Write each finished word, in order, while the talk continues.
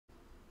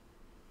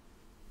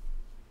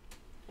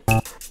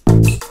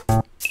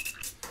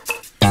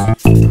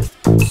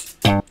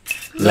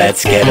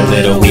Let's get a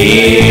little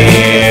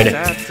weird.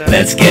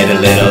 Let's get a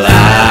little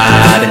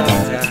odd.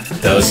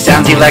 Those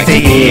sounds you like to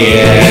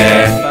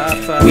hear.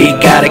 We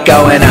got it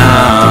going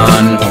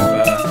on.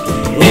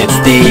 It's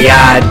the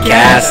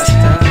OddCast.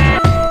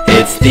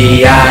 It's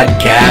the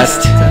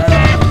OddCast.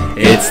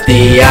 It's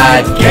the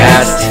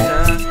OddCast.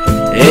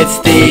 It's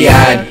the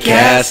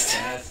OddCast.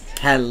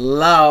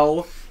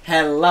 Hello.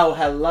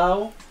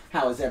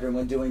 How is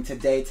everyone doing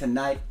today,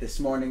 tonight, this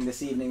morning,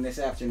 this evening, this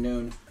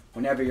afternoon?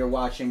 Whenever you're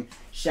watching,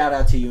 shout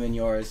out to you and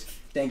yours.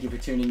 Thank you for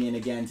tuning in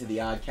again to the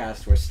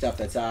OddCast, where stuff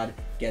that's odd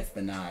gets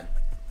the nod.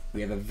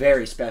 We have a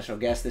very special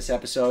guest this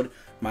episode,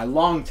 my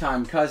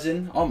longtime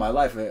cousin, all my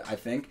life I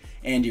think,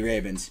 Andy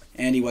Rabens.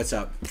 Andy, what's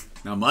up?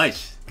 Not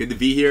much. Good to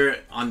be here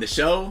on the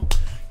show.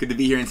 Good to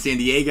be here in San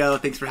Diego.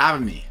 Thanks for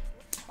having me.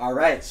 All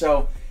right,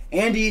 so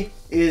Andy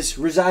is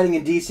residing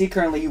in D.C.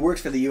 currently. He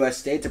works for the U.S.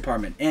 State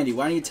Department. Andy,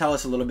 why don't you tell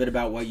us a little bit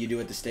about what you do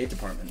at the State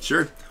Department?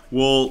 Sure.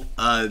 Well,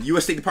 the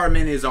U.S. State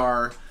Department is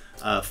our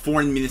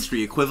foreign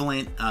ministry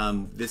equivalent.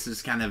 This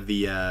is kind of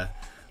the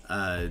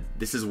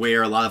this is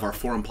where a lot of our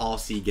foreign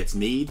policy gets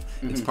made.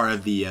 Mm-hmm. It's part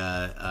of the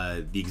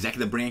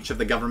executive branch of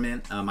the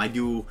government. I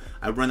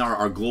run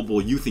our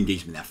global youth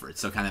engagement efforts,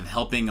 so kind of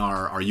helping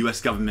our U.S.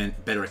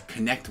 government better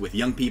connect with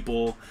young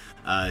people,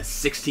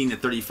 16 to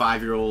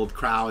 35-year-old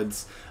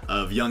crowds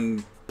of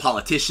young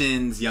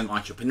politicians, young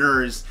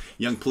entrepreneurs,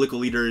 young political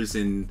leaders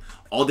in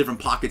all different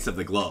pockets of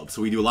the globe.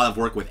 So we do a lot of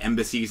work with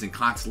embassies and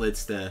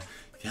consulates to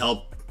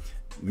help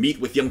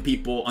meet with young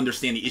people,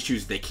 understand the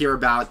issues they care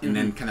about, and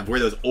then kind of where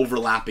those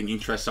overlapping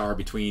interests are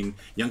between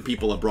young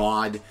people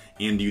abroad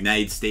and the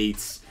United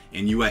States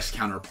and U.S.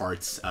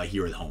 counterparts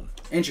here at home.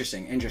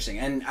 Interesting.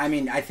 And I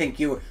mean, I think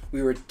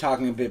we were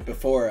talking a bit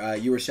before.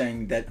 You were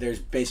saying that there's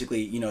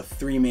basically,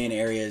 three main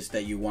areas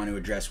that you want to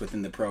address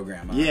within the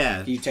program.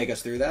 Yeah. Can you take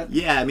us through that?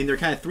 Yeah, I mean, there are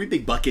kind of three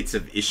big buckets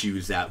of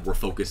issues that we're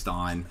focused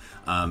on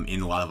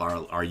in a lot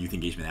of our youth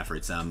engagement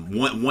efforts.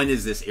 One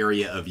is this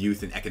area of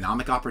youth and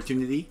economic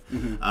opportunity.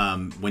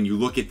 When you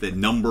look at the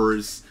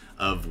numbers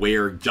of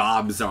where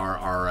jobs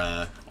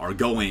are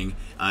going,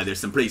 there's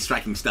some pretty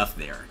striking stuff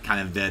there.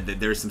 Kind of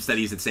there's some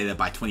studies that say that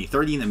by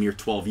 2030, in a mere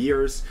 12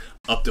 years,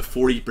 up to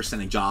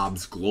 40% of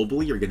jobs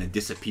globally are going to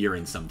disappear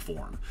in some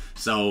form.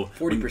 So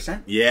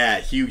 40%?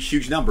 Yeah,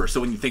 huge number. So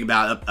when you think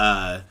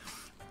about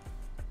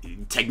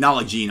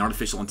technology and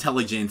artificial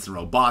intelligence and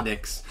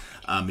robotics,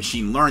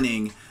 machine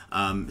learning,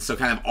 so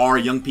kind of are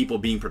young people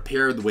being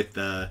prepared with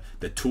the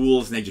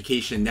tools and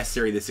education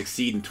necessary to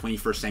succeed in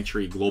 21st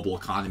century global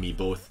economy,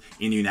 both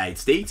in the United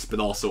States but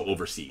also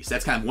overseas.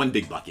 That's kind of one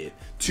big bucket.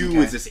 Two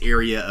is this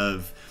area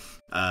of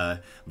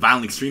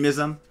violent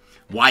extremism.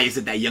 Why is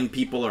it that young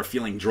people are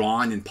feeling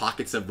drawn in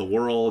pockets of the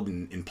world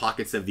and in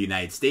pockets of the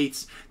United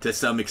States to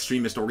some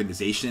extremist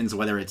organizations,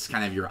 whether it's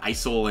kind of your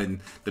ISIL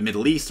in the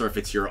Middle East, or if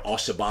it's your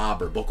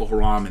Al-Shabaab or Boko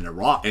Haram in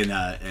Iraq, in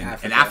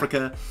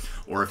Africa,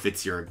 or if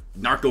it's your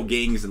narco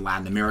gangs in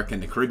Latin America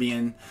and the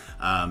Caribbean,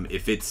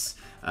 if it's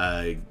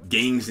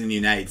gangs in the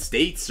United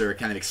States or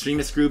kind of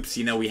extremist groups.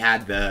 We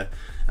had the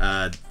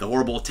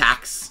horrible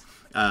attacks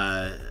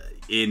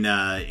in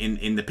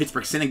the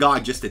Pittsburgh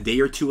synagogue just a day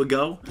or two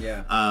ago.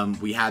 Yeah.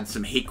 We had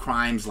some hate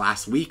crimes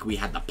last week. We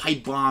had the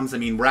pipe bombs. I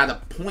mean, we're at a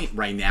point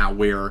right now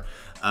where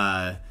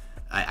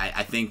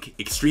I think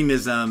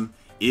extremism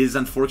is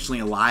unfortunately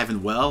alive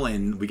and well,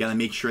 and we got to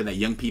make sure that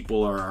young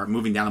people are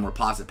moving down a more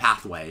positive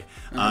pathway.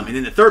 And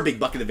then the third big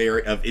bucket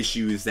of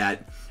issues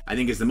that I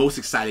think is the most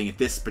exciting at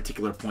this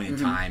particular point in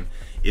time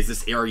is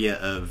this area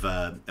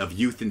of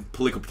youth and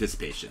political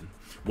participation.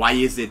 Why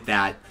is it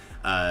that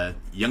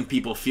young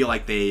people feel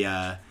like they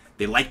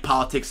like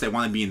politics, they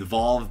want to be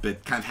involved,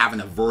 but kind of have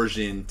an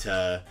aversion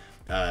to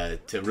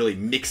really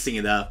mixing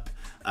it up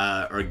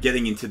or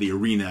getting into the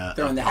arena,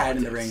 throwing the hat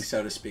in the ring,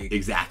 so to speak?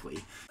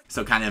 Exactly.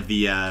 So kind of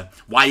the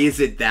why is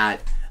it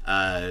that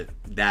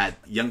that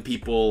young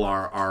people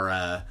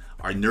are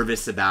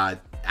nervous about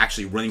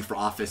actually running for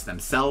office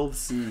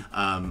themselves,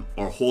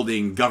 or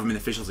holding government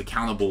officials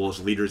accountable as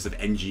leaders of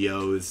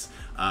NGOs,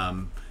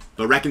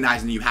 but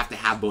recognizing that you have to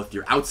have both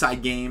your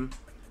outside game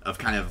of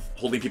kind of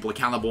holding people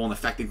accountable and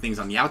affecting things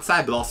on the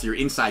outside, but also your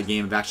inside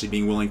game of actually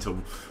being willing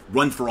to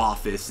run for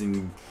office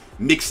and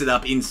mix it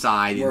up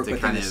inside work into within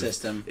kind the of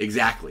system.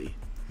 Exactly.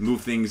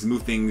 Move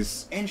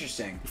things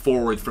interesting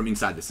forward from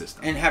inside the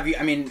system. And have you,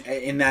 I mean,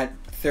 in that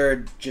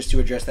third, just to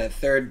address that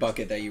third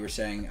bucket that you were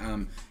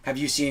saying, have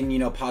you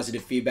seen,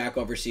 positive feedback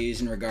overseas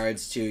in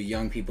regards to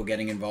young people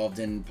getting involved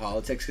in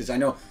politics? Because I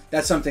know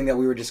that's something that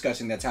we were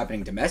discussing that's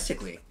happening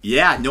domestically.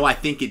 Yeah, no, I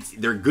think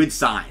they're good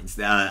signs.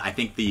 I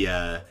think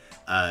the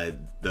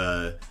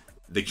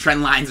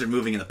trend lines are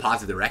moving in the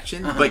positive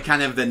direction, but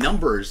kind of the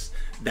numbers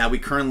that we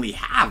currently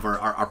have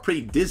are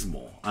pretty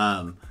dismal.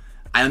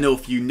 I don't know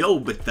if you know,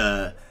 but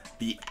the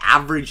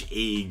average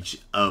age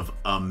of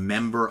a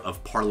member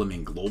of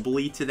parliament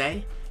globally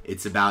today,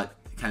 it's about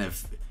kind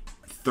of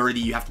 30.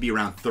 You have to be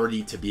around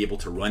 30 to be able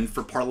to run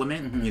for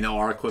parliament.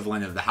 Our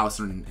equivalent of the House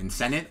and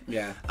Senate.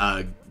 Yeah.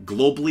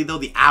 Globally, though,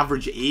 the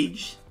average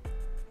age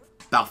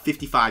about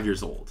 55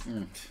 years old.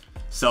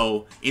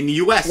 So in the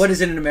U.S., what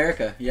is it in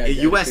America? Yeah, in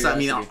the U.S., I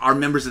mean, our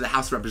members of the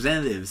House of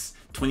Representatives,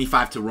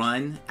 25 to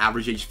run,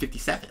 average age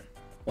 57.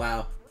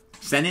 Wow.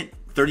 Senate,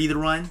 30 to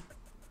run,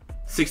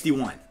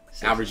 61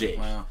 average age.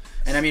 Wow.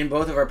 And I mean,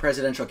 both of our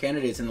presidential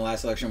candidates in the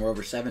last election were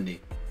over 70.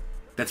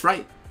 That's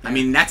right. Yeah. I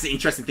mean, that's the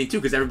interesting thing too,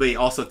 because everybody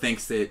also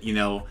thinks that, you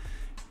know,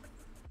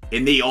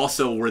 and they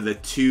also were the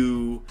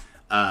two.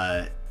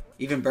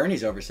 Even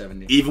Bernie's over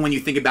 70. Even when you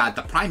think about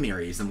the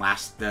primaries and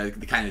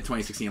the kind of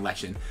 2016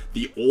 election,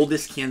 the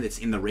oldest candidates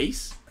in the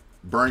race,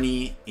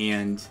 Bernie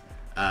and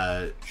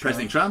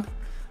President Trump,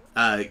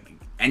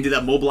 ended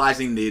up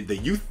mobilizing the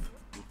youth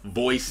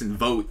voice and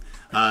vote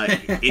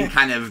in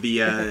kind of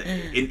the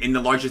in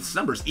the largest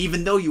numbers.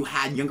 Even though you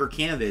had younger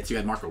candidates, you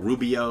had Marco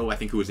Rubio, I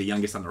think, who was the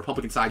youngest on the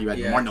Republican side. You had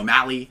Martin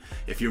O'Malley,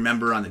 if you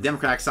remember, on the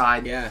Democratic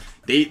side. Yeah,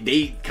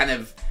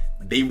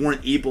 they weren't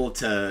able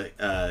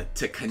to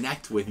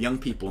connect with young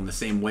people in the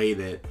same way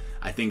that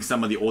I think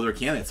some of the older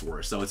candidates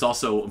were. So it's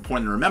also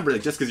important to remember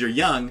that just because you're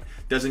young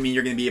doesn't mean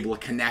you're going to be able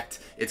to connect.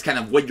 It's kind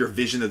of what your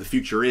vision of the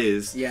future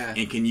is. Yeah.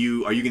 And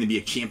are you going to be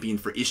a champion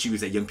for issues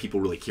that young people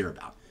really care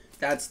about?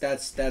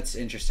 That's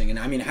interesting. And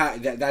I mean,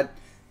 that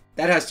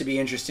has to be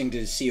interesting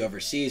to see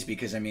overseas,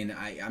 because I mean,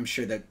 I'm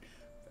sure that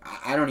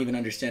I don't even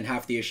understand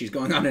half the issues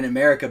going on in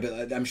America,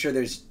 but I'm sure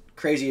there's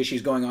crazy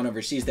issues going on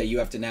overseas that you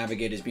have to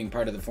navigate as being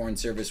part of the Foreign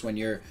Service when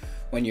you're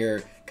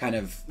kind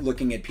of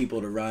looking at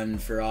people to run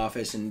for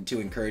office and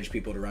to encourage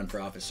people to run for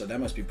office. So that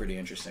must be pretty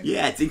interesting.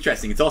 Yeah, it's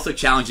interesting. It's also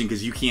challenging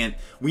because you can't.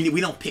 We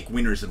don't pick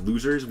winners and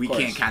losers. We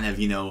can't kind of,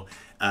 you know.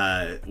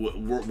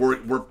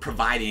 We're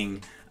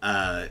providing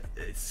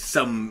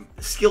some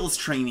skills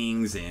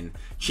trainings and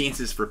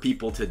chances for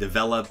people to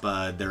develop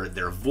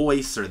their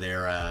voice or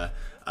their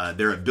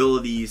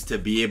abilities to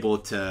be able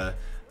to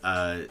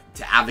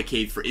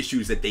advocate for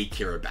issues that they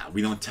care about.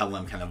 We don't tell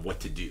them kind of what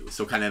to do.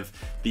 So kind of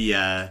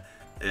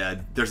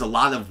there's a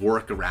lot of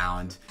work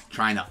around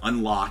trying to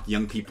unlock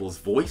young people's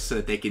voice so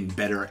that they can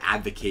better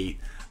advocate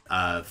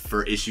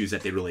for issues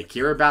that they really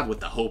care about, with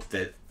the hope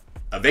that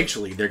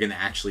eventually they're going to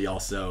actually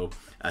also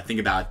think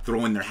about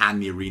throwing their hat in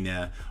the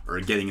arena or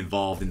getting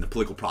involved in the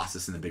political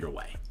process in a bigger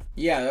way.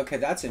 Yeah, okay,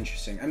 that's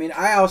interesting. I mean,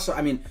 I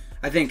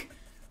think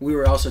we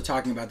were also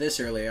talking about this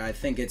earlier. I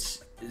think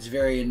it's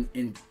very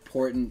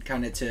important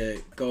kind of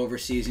to go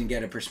overseas and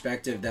get a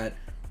perspective that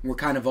we're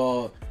kind of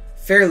all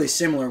fairly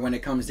similar when it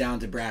comes down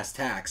to brass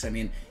tacks. I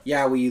mean,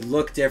 yeah, we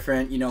look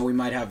different, you know, we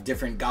might have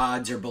different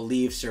gods or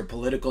beliefs or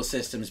political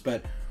systems,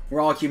 but we're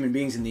all human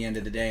beings in the end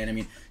of the day. And I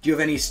mean, do you have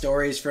any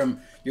stories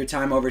from your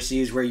time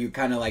overseas where you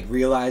kind of like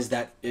realized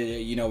that,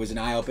 you know, it was an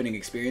eye-opening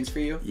experience for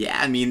you? Yeah,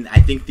 I mean, I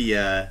think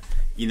there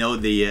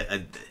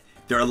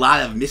are a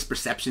lot of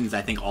misperceptions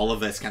I think all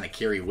of us kind of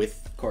carry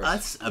with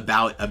us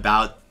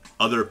about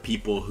other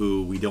people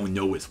who we don't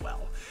know as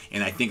well.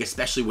 And I think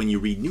especially when you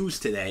read news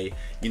today,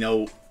 you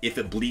know, if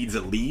it bleeds,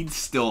 it leads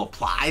still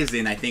applies.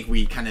 And I think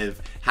we kind of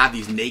have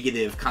these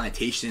negative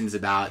connotations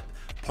about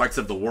parts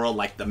of the world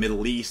like the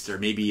Middle East, or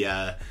maybe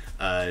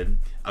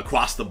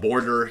across the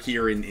border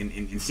here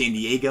in San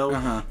Diego.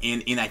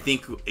 And I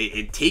think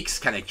it takes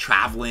kind of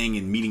traveling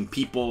and meeting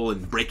people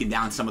and breaking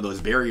down some of those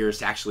barriers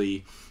to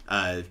actually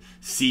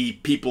see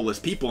people as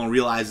people and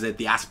realize that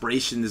the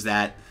aspirations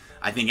that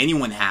I think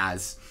anyone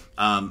has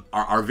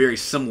are very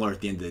similar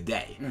at the end of the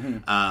day.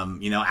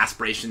 You know,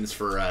 aspirations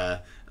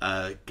for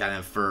kind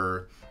of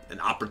for an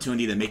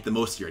opportunity to make the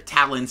most of your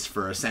talents,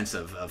 for a sense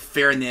of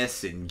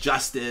fairness and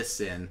justice,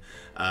 and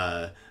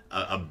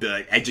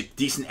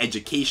decent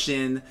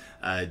education,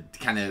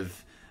 kind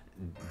of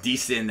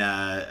decent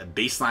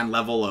baseline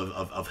level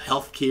of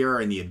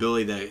healthcare, and the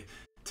ability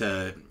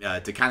to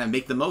kind of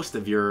make the most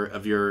of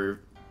your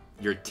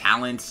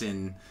talents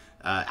and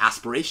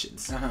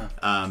aspirations.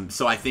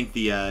 So I think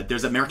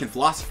there's an American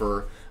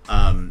philosopher,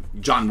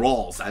 John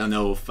Rawls. I don't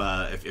know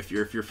if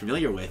you're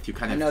familiar with. Who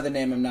kind of, I know the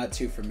name. I'm not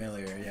too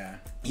familiar. Yeah.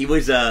 He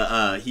was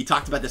he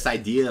talked about this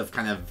idea of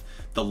kind of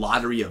the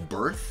lottery of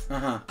birth,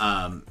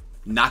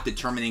 not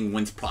determining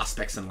one's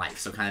prospects in life.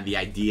 So kind of the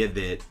idea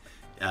that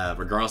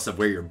regardless of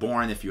where you're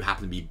born, if you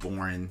happen to be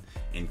born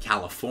in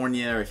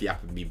California, or if you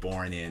happen to be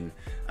born in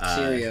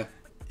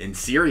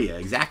Syria,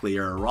 exactly,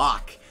 or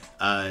Iraq,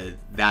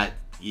 that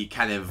you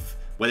kind of,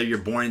 whether you're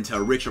born into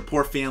a rich or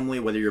poor family,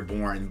 whether you're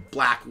born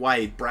black,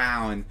 white,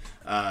 brown,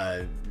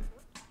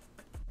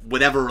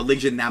 whatever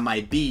religion that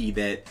might be,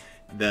 that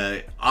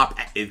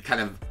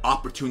kind of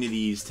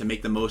opportunities to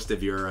make the most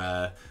of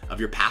your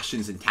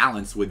passions and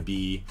talents would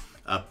be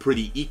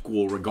pretty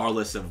equal,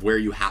 regardless of where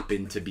you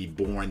happen to be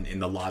born in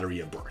the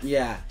lottery of birth.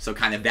 Yeah. So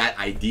kind of that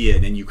idea,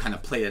 and then you kind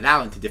of play it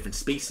out into different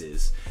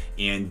spaces,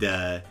 and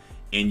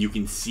you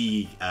can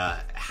see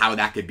how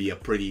that could be a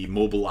pretty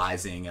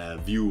mobilizing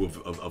view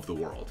of the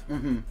world.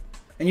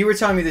 And you were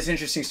telling me this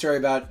interesting story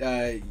about,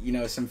 you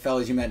know, some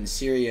fellas you met in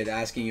Syria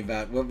asking you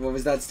about, what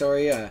was that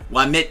story? Well,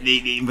 I met,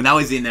 when I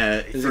was in,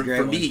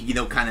 for me, you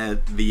know, kind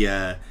of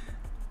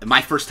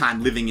my first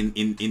time living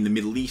in the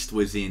Middle East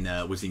was in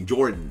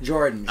Jordan.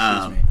 Jordan,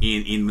 excuse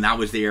me. And when I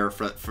was there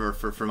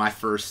for my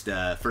first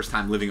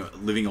time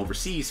living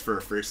overseas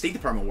for State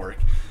Department work,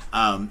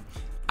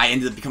 I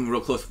ended up becoming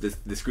real close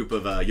with this group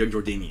of young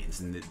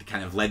Jordanians, and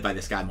kind of led by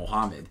this guy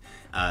Mohammed.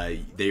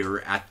 They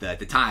were at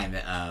the time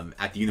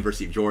at the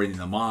University of Jordan in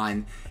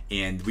Amman,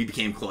 and we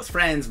became close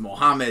friends.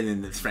 Mohammed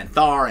and his friend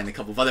Thar and a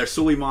couple of other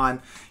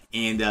Suleiman.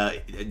 And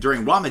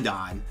during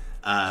Ramadan,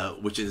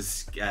 which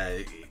is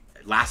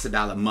lasts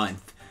about a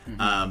month,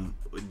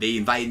 they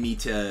invited me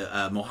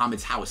to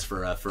Mohammed's house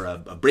for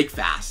a break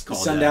fast called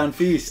Sundown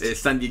Feast.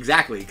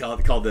 Exactly,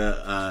 called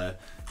a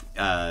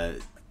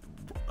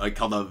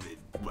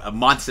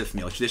Monsif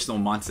meal, a traditional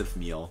Monsif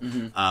meal.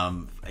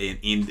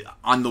 And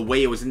on the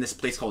way, it was in this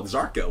place called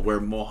Zarqa, where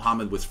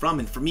Mohammed was from.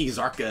 And for me,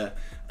 Zarqa,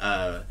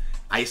 I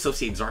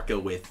associate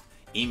Zarqa with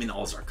Ayman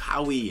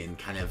al-Zarqawi, and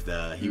kind of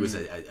he was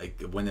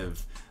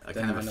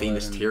kind of a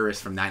famous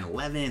terrorist from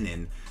 9/11,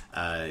 and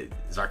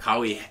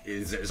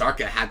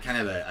Zarqa had kind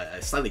of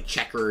a slightly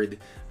checkered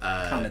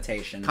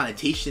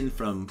connotation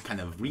from kind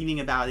of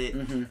reading about it.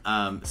 So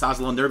I was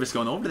a little nervous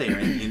going over there,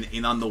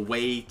 and on the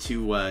way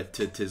to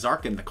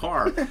Zarqa in the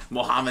car,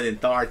 Mohammed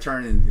and Thar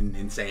turn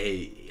and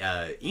say,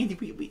 "Hey, Andy,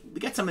 we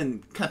got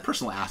something kind of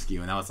personal to ask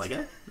you." And I was like,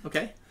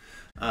 "Okay."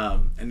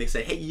 And they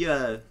say, "Hey,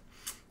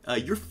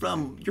 you're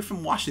from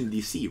Washington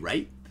D.C.,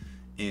 right?"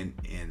 And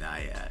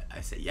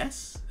I say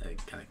yes.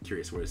 Kind of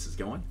curious where this is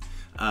going.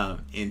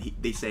 And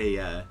they say,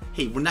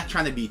 "Hey, we're not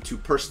trying to be too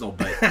personal,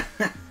 but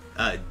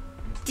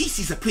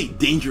DC's a pretty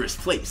dangerous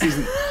place,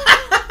 isn't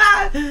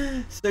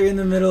it?" So you're in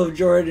the middle of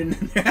Jordan,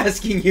 and they're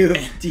asking you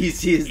if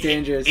DC is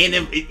dangerous. And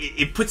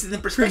it puts it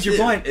in perspective. Proves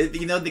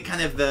your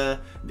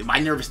point. My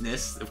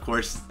nervousness, of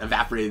course,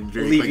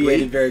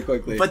 alleviated very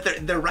quickly.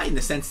 But they're right in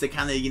the sense that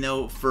kind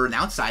of, for an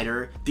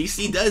outsider,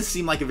 DC does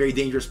seem like a very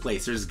dangerous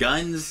place. There's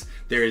guns,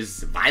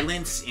 there's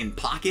violence in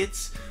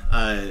pockets.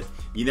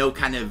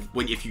 Kind of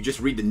if you just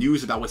read the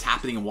news about what's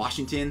happening in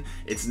Washington,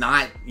 it's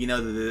not,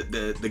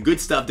 the good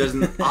stuff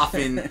doesn't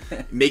often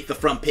make the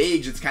front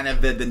page. It's kind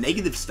of the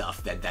negative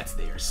stuff that's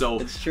there. So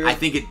I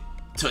think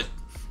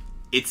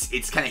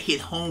it's kind of hit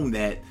home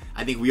that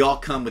I think we all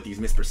come with these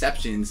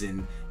misperceptions,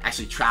 and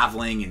actually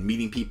traveling and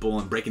meeting people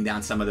and breaking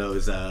down some of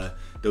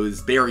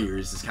those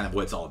barriers is kind of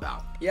what it's all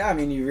about. Yeah, I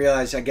mean, you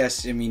realize,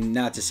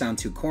 not to sound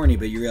too corny,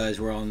 but you realize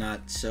we're all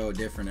not so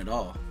different at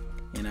all,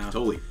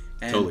 Totally.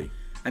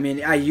 I mean,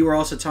 you were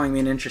also telling me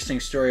an interesting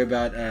story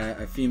about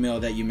a female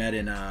that you met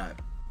in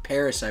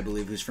Paris, I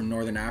believe, who's from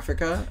Northern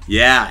Africa.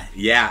 Yeah.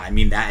 I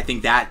mean, I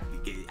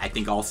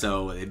think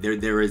also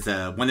there is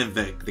one of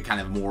the kind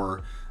of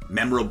more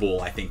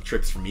memorable, I think,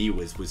 trips for me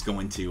was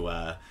going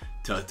to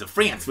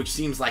France, which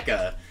seems like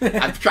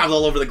I've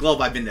traveled all over the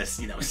globe. I've been to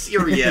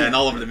Syria and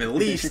all over the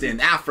Middle East and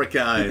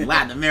Africa and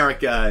Latin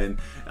America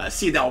and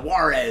Ciudad del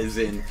Juarez,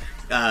 and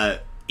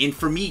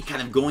for me,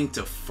 kind of going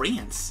to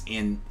France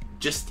and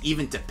just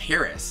even to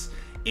Paris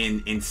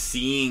and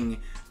seeing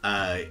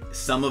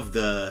some of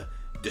the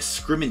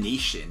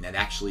discrimination that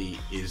actually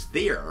is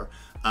there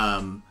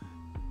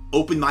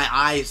opened my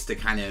eyes to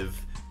kind of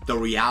the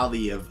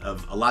reality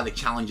of a lot of the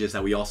challenges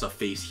that we also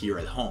face here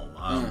at home.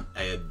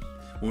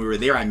 When we were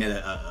there, I met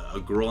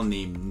a girl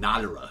named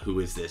Nadira, who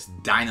is this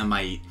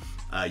dynamite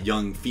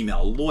young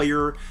female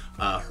lawyer.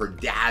 Her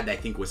dad, I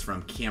think, was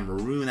from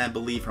Cameroon, I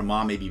believe. Her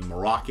mom may be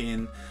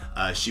Moroccan.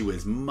 She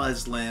was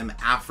Muslim,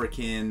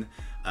 African,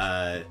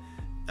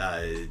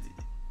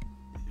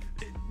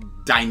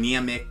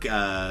 dynamic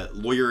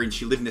lawyer, and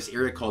she lived in this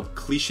area called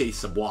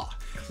Clichy-sous-Bois.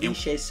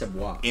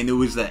 Clichy-sous-Bois. And it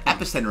was the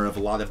epicenter of a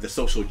lot of the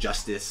social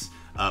justice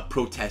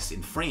protests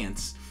in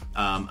France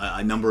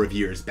a number of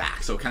years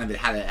back. So kind of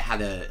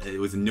it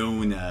was a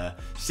known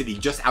city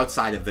just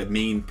outside of the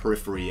main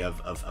periphery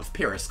of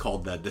Paris,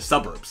 called the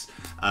suburbs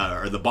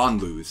or the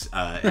banlieues,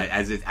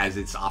 as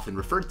it's often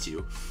referred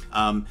to.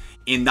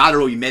 In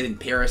Nadiro, we met in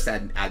Paris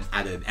at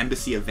an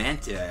embassy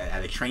event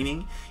at a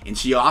training, and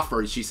she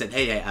said,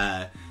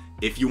 "Hey,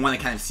 if you want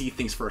to kind of see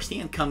things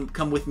firsthand,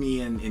 come with me,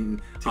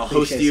 and I'll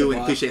host you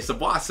in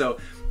Clichy-sous-Bois." So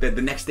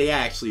the next day, I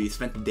actually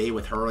spent the day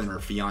with her and her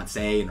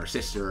fiance and her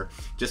sister,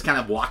 just kind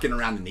of walking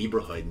around the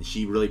neighborhood, and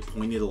she really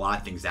pointed a lot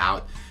of things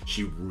out.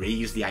 She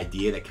raised the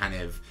idea that kind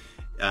of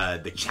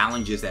the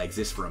challenges that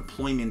exist for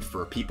employment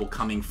for people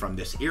coming from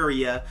this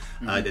area,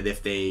 that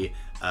if they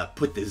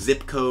put the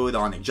zip code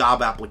on a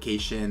job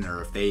application,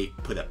 or if they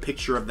put a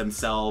picture of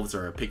themselves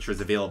or a picture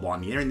is available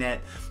on the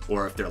internet,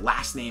 or if their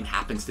last name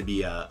happens to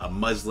be a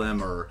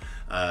Muslim or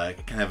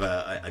kind of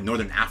a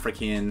Northern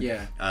African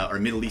or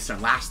Middle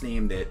Eastern last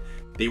name, that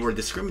they were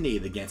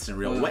discriminated against in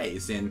real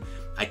ways. And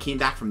I came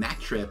back from that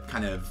trip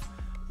kind of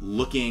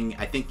looking,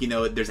 I think,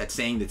 there's that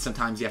saying that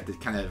sometimes you have to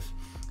kind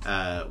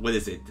of, what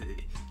is it?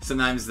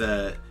 Sometimes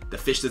the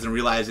fish doesn't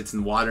realize it's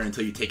in water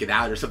until you take it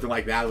out, or something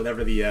like that,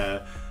 whatever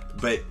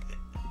but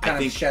I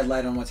think shed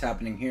light on what's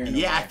happening here.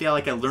 I feel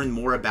like I learned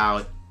more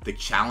about the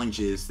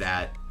challenges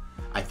that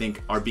I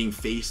think are being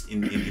faced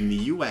in the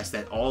U.S.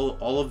 That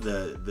all of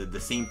the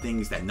same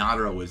things that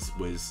Nadira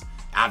was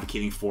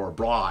advocating for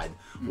abroad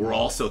were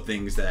also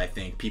things that I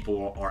think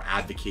people are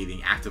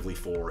advocating actively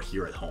for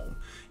here at home.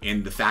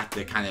 And the fact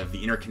that kind of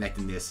the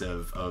interconnectedness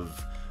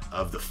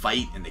of the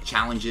fight and the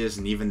challenges,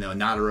 and even though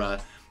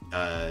Nadara,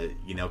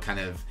 kind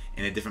of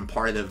in a different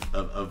part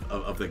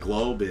of the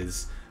globe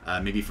is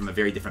maybe from a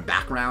very different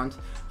background,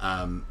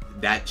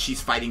 that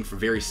she's fighting for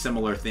very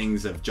similar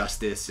things of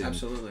justice and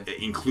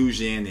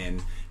inclusion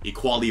and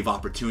equality of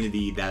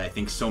opportunity that I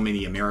think so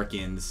many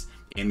Americans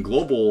and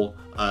global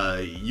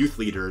youth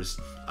leaders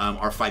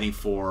are fighting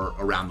for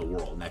around the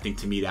world. And I think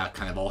to me that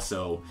kind of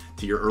also,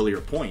 to your earlier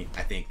point,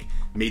 I think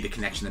made the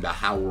connection about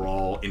how we're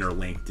all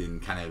interlinked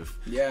and kind of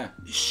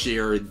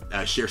share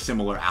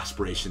similar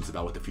aspirations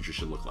about what the future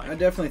should look like. I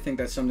definitely think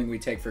that's something we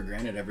take for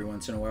granted every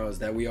once in a while, is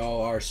that we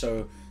all are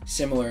so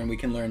similar and we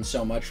can learn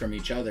so much from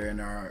each other and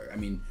our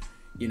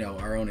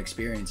own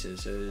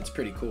experiences. It's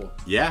pretty cool.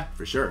 Yeah,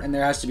 for sure. And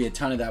there has to be a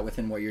ton of that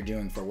within what you're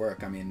doing for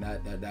work. I mean,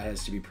 that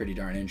has to be pretty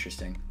darn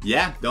interesting.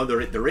 Yeah, no,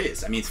 there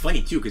is. I mean, it's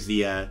funny too, because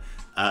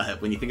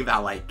when you think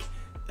about like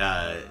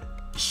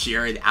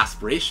shared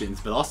aspirations,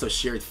 but also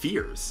shared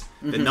fears.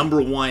 The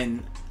number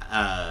one,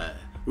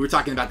 we were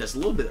talking about this a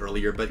little bit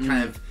earlier, but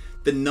kind of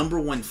the number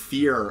one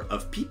fear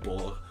of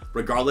people,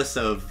 regardless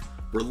of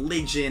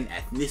religion,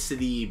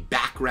 ethnicity,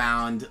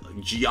 background,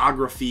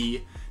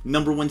 geography,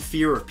 number one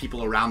fear of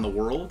people around the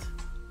world,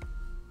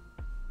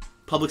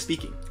 public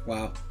speaking.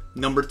 Wow.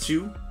 Number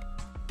 2,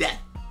 death.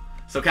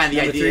 So kind of the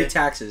number idea. Number 3,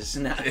 taxes.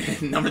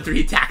 Number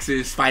 3,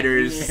 taxes,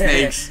 spiders,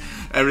 snakes,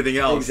 everything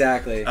else.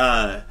 Exactly.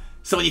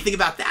 So when you think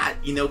about that,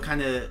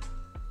 kind of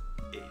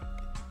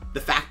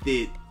the fact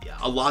that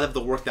a lot of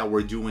the work that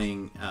we're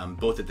doing,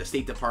 both at the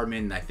State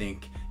Department and I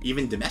think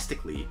even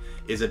domestically,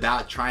 is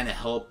about trying to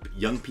help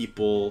young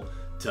people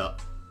to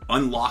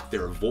unlock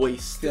their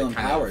voice. Feel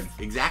empowered.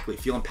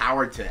 Feel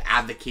empowered to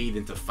advocate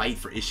and to fight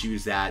for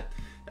issues that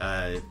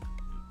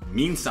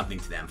mean something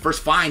to them.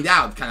 First, find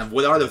out kind of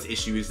what are those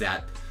issues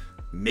that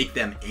make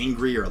them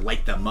angry or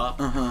light them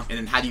up, and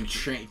then how do you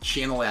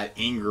channel that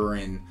anger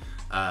and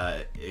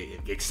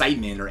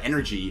excitement or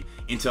energy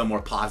into a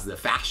more positive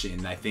fashion.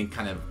 And I think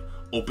kind of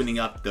opening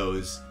up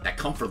that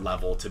comfort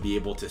level to be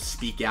able to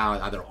speak out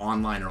either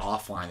online or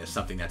offline is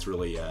something that's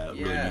really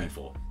really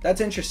meaningful. That's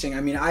interesting.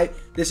 I mean,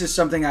 this is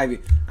something I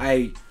get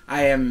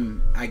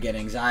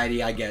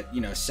anxiety, I get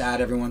sad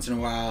every once in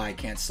a while, I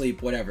can't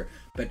sleep, whatever.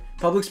 But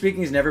public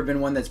speaking has never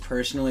been one that's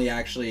personally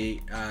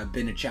actually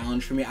been a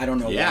challenge for me. I don't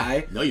know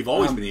why. No, you've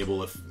always been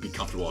able to be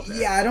comfortable with that.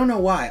 Yeah, I don't know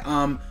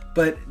why.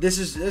 But this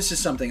is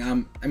something.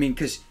 I mean,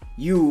 because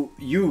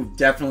you've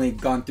definitely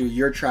gone through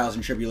your trials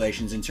and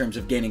tribulations in terms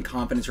of gaining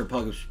confidence for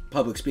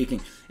public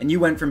speaking, and you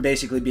went from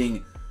basically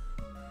being,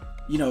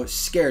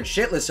 scared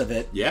shitless of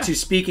it to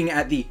speaking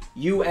at the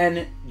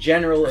UN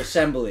General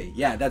Assembly.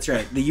 Yeah, that's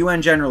right, the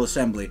UN General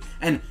Assembly,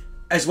 and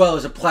as well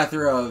as a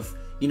plethora of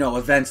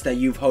events that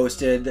you've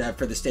hosted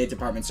for the State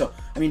Department. So,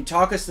 I mean,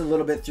 talk us a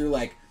little bit through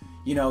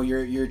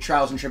your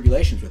trials and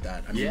tribulations with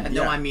that. I'm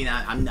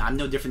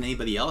no different than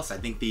anybody else. I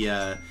think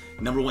the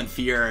number one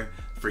fear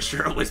for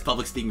sure was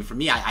public speaking for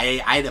me. I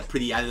had a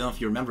pretty, I don't know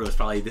if you remember,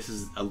 probably a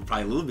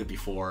little bit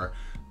before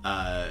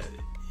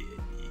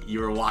you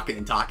were walking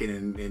and talking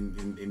and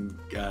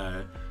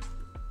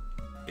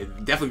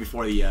definitely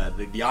before the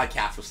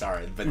OddCast was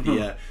started. But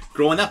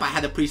growing up, I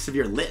had a pretty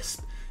severe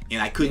lisp. And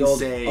I couldn't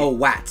say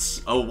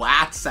wats.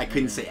 I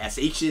couldn't say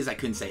SH's. I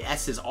couldn't say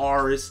S's,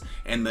 R's.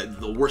 And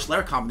the worst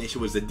letter combination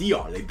was the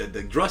DR,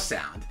 the dr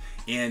sound.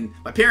 And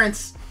my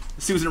parents,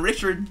 Susan and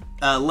Richard,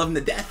 love them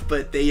to death,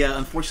 but they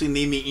unfortunately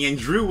named me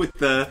Andrew with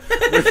the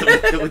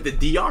with the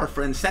DR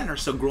front and center.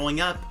 So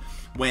growing up,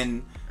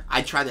 when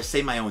I tried to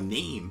say my own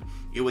name,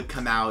 it would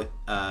come out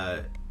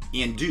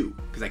Andu,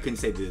 because I couldn't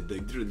say the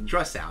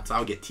dr sound. So I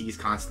would get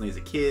teased constantly as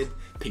a kid.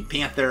 Pink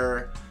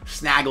Panther,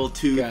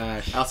 Snaggletooth.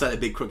 Gosh. I also had a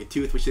big crooked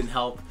tooth, which didn't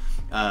help.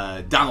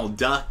 Donald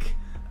Duck.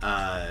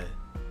 A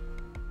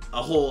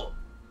whole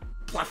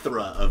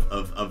plethora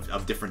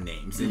of different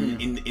names.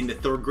 And in the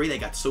 3rd grade, I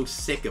got so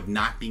sick of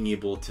not being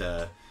able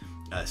to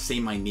say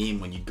my name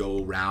when you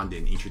go around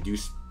and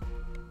introduce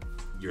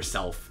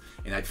yourself,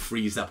 and I'd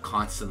freeze up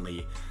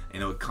constantly,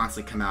 and it would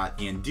constantly come out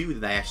Andu,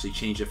 that I actually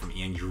changed it from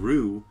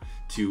Andrew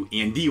to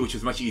Andy, which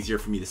was much easier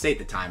for me to say at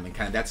the time, and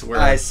kind of that's where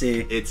I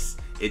see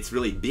it's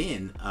really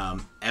been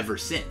ever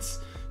since.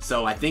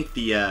 So I think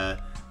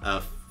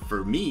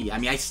for me, I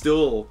mean, I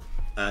still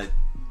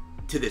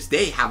to this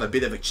day have a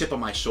bit of a chip on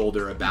my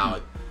shoulder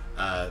about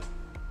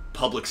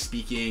public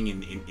speaking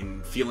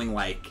and feeling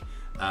like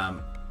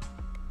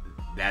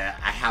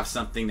that I have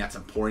something that's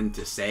important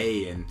to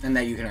say and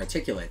that you can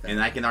articulate that. And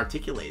I can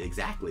articulate,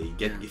 exactly.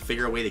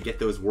 Figure a way to get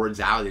those words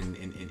out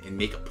and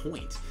make a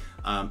point.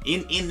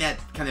 In that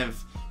kind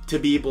of, to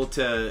be able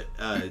to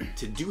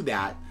do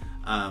that,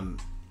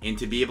 and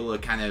to be able to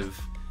kind of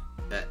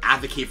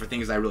advocate for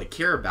things I really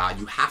care about,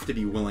 you have to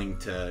be willing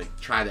to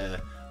try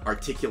to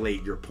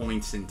articulate your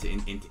points and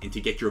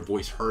to get your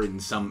voice heard in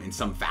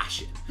some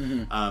fashion.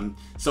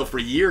 So for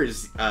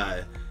years,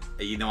 I've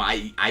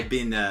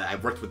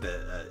worked with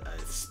a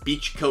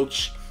speech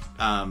coach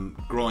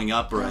growing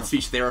up, or a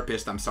speech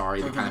therapist, I'm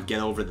sorry, to kind of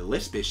get over the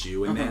lisp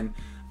issue. And then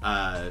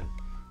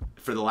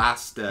for the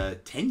last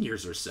 10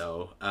 years or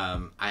so,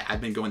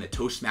 I've been going to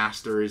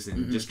Toastmasters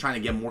and just trying to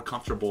get more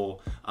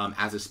comfortable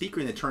as a speaker.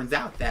 And it turns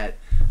out that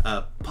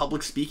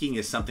public speaking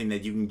is something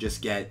that you can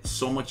just get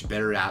so much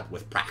better at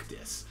with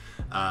practice.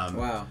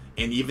 Wow.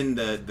 And even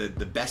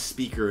the best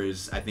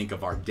speakers, I think,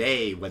 of our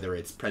day, whether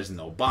it's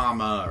President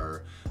Obama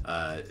or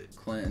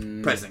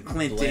President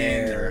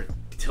Clinton or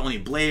Tony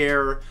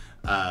Blair,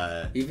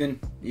 even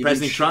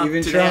President Trump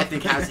today, I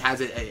think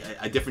has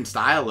a different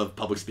style of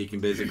public speaking,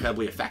 but is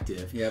incredibly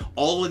effective. Yep.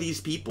 All of these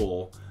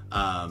people,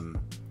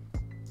 all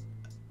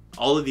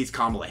of these,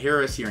 Kamala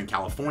Harris here in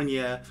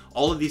California,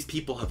 all of these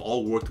people have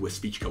all worked with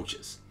speech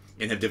coaches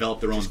and have developed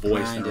their own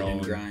voice, their own.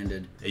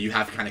 Grinded. You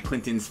have kind of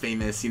Clinton's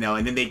famous, and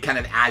then they kind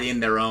of add in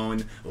their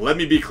own. Let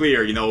me be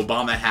clear,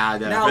 Obama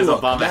had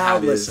President Obama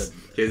had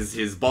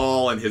his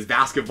ball and his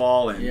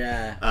basketball,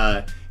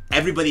 and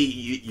everybody,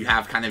 you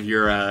have kind of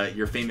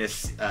your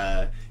famous,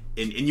 and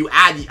you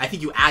add. I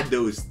think you add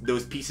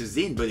those pieces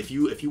in. But if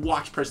you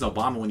watch President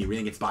Obama when he ran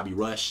against Bobby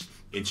Rush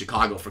in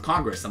Chicago for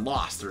Congress and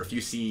lost, or if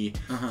you see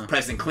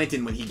President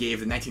Clinton when he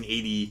gave the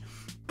 1980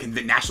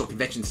 National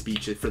Convention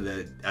speech for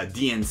the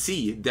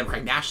DNC,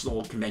 Democratic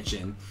National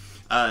Convention,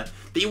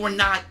 they were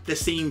not the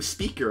same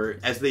speaker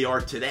as they are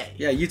today.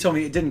 Yeah, you told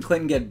me, didn't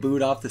Clinton get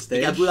booed off the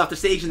stage? He got booed off the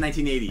stage in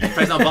 1980.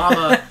 President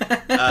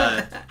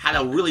Obama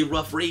had a really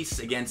rough race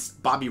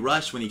against Bobby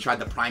Rush when he tried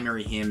to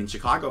primary him in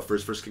Chicago for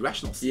his first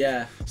congressional seat.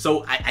 Yeah.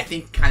 So I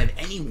think kind of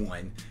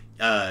anyone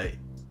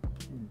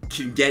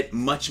can get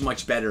much,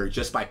 much better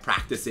just by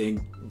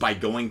practicing, by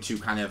going to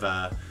kind of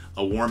a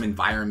warm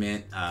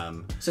environment.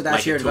 So that's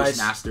like your advice.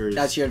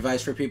 That's your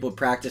advice for people: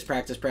 practice,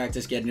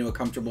 get into a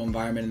comfortable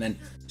environment, and then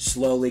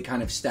slowly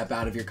kind of step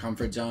out of your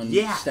comfort zone.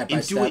 Yeah, step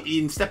by step. Do it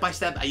in step by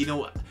step.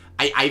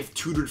 I've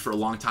tutored for a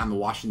long time in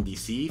Washington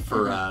D.C.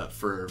 for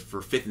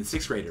 5th and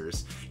 6th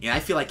graders, and I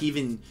feel like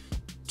even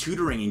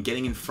tutoring and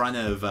getting in front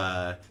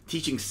of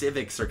teaching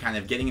civics, or kind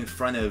of getting in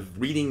front of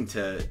reading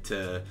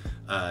to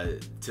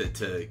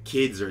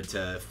kids or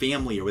to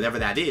family or whatever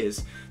that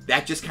is,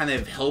 that just kind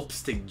of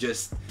helps to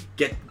just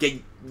get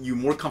you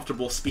more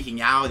comfortable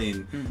speaking out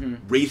and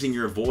raising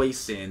your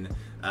voice and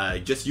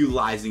just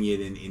utilizing it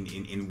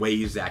in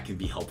ways that can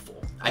be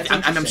helpful.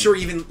 I'm sure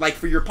even like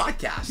for your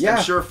podcast,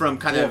 I'm sure from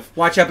kind of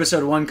watch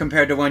episode 1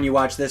 compared to when you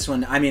watch this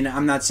one. I mean,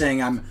 I'm not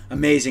saying I'm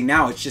amazing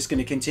now. It's just going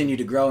to continue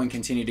to grow and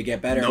continue to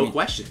get better. No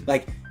question.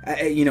 Like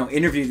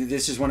interview.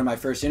 This is one of my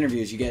first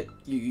interviews.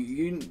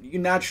 You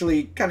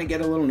naturally kind of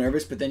get a little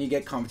nervous, but then you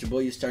get comfortable.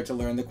 You start to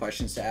learn the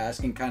questions to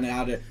ask and kind of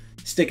how to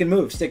stick and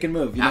move.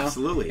 You know?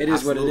 Absolutely. It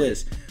is what it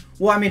is.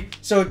 Well, I mean,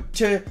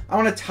 I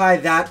want to tie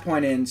that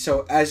point in.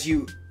 So as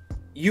you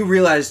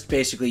realized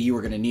basically you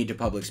were going to need to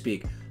public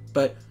speak,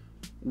 but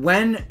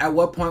at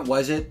what point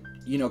was it,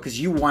 because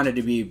you wanted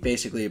to be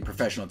basically a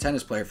professional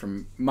tennis player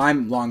from my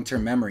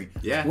long-term memory.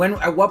 Yeah.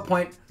 At what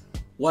point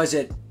was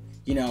it,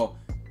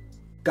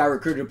 got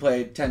recruited to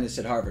play tennis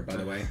at Harvard, by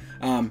the way.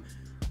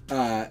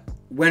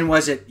 When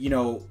was it,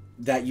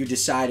 that you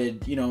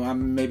decided,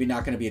 I'm maybe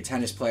not going to be a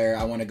tennis player.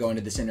 I want to go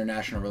into this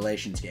international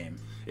relations game?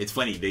 It's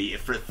funny,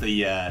 for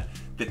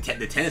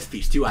the tennis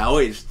piece too. I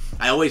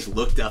always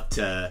looked up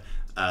to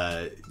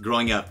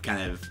growing up,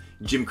 kind of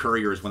Jim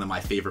Courier was one of my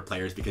favorite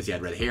players because he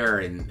had red hair,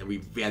 and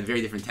we had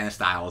very different tennis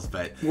styles.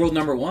 But world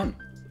number 1.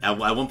 At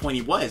one point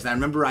he was, and I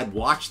remember I'd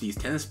watch these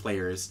tennis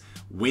players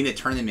win a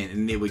tournament,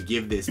 and they would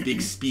give this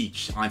big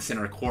speech on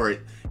center court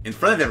in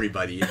front of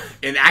everybody.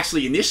 And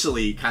actually,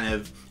 initially, kind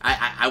of,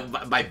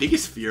 my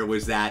biggest fear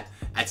was that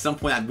at some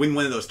point I'd win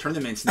one of those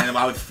tournaments, and then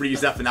I would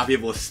freeze up and not be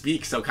able to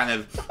speak. So kind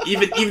of,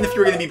 even if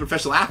you're going to be a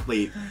professional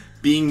athlete,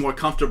 being more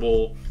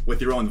comfortable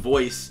with your own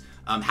voice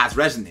has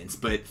resonance.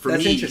 But for me,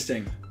 that's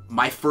interesting.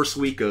 My first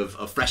week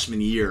of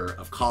freshman year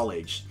of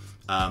college,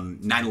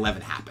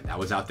 9/11 happened. I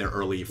was out there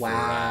early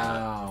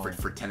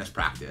for tennis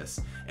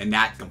practice, and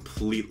that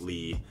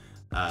completely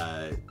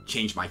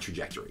changed my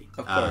trajectory.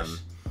 Of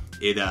course.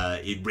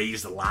 It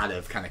raised a lot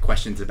of kind of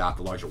questions about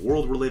the larger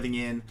world we're living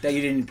in that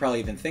you didn't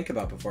probably even think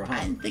about before, huh?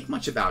 I didn't think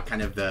much about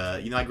kind of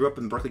I grew up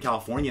in Berkeley,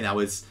 California, and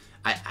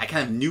I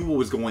kind of knew what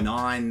was going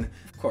on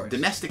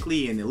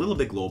domestically and a little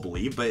bit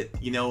globally, but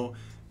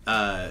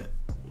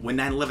when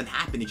 9/11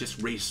 happened, it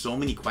just raised so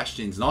many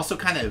questions, and also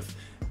kind of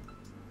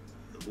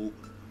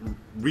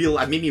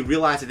made me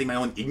realize, I think, my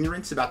own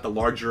ignorance about the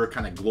larger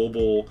kind of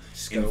global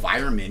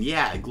environment.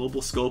 Yeah,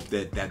 global scope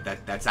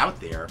that's out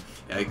there.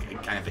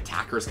 Kind of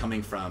attackers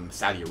coming from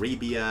Saudi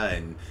Arabia,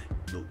 and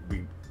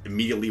we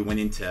immediately went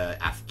into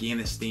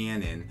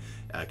Afghanistan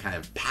and kind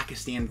of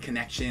Pakistan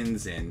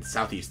connections and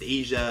Southeast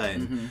Asia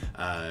and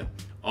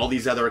all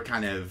these other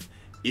kind of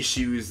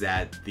issues,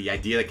 that the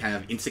idea that kind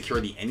of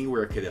insecurity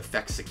anywhere could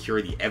affect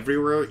security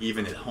everywhere,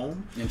 even at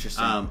home.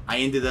 Interesting. I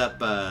ended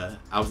up, I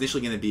was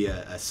initially going to be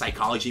a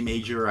psychology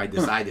major. I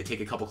decided to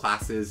take a couple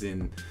classes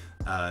in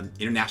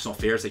international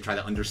affairs to try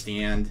to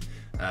understand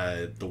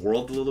the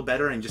world a little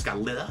better, and just got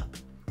lit up.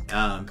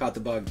 Caught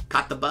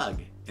the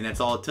bug. and that's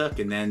all it took.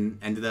 And then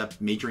ended up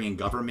majoring in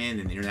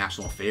government and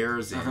international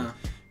affairs, and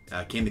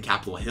came to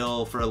Capitol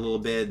Hill for a little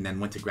bit, and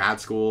then went to grad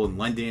school in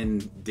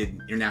London,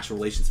 did international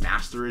relations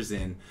masters,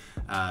 and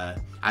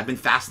I've been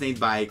fascinated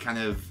by kind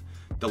of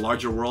the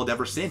larger world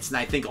ever since. And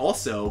I think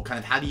also kind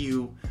of how do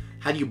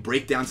you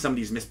break down some of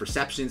these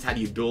misperceptions? How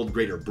do you build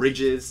greater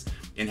bridges?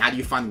 And how do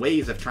you find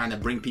ways of trying to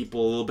bring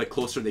people a little bit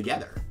closer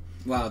together?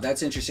 Wow,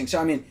 that's interesting. So,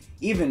 I mean,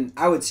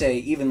 I would say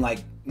even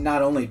like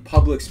not only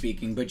public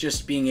speaking, but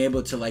just being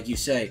able to, like you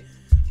say,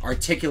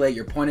 articulate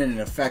your point in an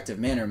effective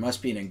manner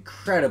must be an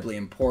incredibly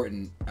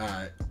important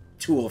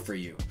tool for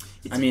you.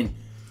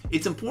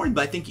 It's important,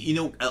 but I think, you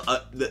know,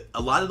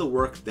 a lot of the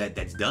work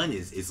that's done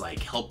is like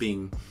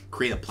helping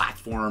create a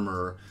platform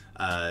or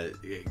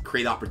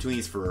create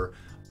opportunities for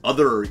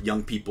other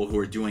young people who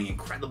are doing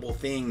incredible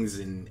things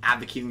and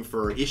advocating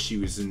for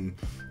issues and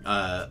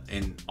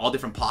all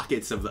different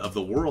pockets of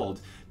the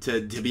world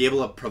to be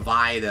able to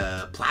provide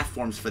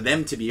platforms for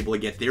them to be able to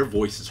get their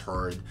voices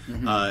heard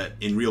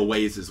in real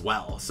ways as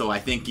well. So I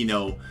think, you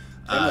know,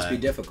 that must be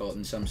difficult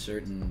in some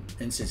certain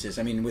instances.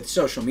 I mean, with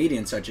social media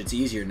and such, it's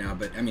easier now,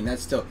 but I mean,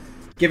 that's still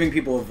giving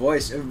people a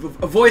voice. A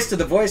voice to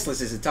the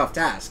voiceless is a tough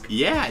task.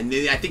 Yeah, and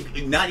I think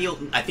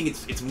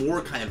it's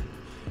more kind of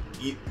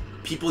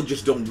people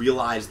just don't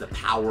realize the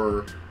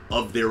power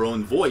of their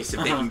own voice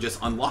if they can just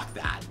unlock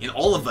that. And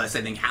all of us,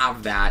 I think,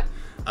 have that.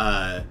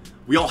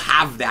 We all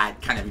have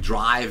that kind of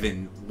drive,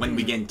 and when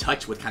we get in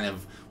touch with kind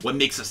of what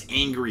makes us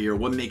angry or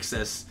what makes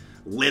us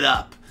lit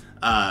up,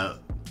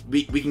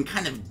 we can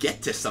kind of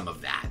get to some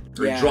of that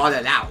or draw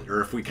that out.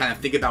 Or if we kind of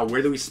think about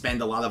where do we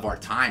spend a lot of our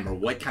time, or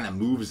what kind of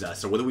moves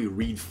us, or what do we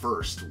read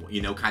first,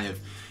 you know, kind of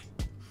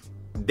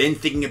then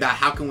thinking about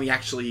how can we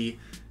actually,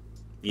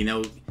 you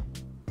know,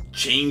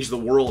 change the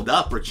world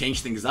up or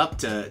change things up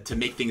to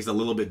make things a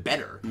little bit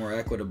better, more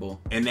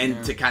equitable, and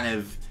then to kind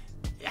of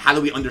how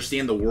do we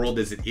understand the world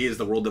as it is,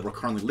 the world that we're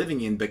currently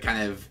living in, but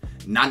kind of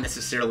not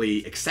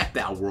necessarily accept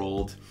that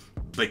world,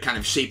 but kind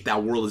of shape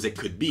that world as it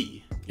could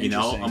be, you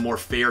know, a more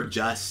fair,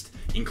 just,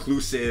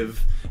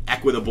 inclusive,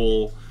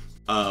 equitable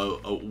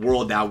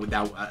world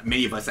that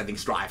many of us, I think,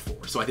 strive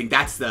for. So I think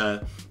that's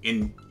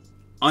in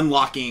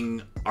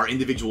unlocking our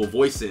individual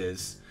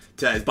voices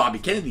to, as Bobby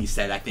Kennedy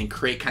said, I think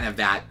create kind of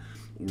that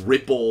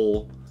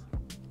ripple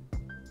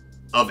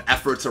of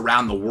efforts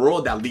around the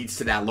world that leads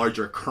to that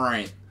larger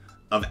current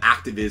of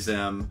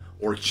activism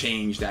or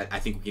change that I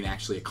think we can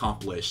actually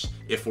accomplish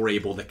if we're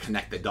able to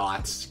connect the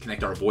dots,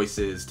 connect our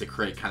voices to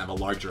create kind of a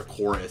larger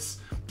chorus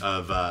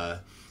of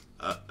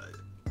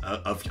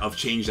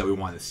change that we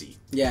want to see.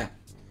 Yeah.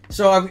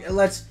 So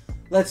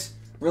let's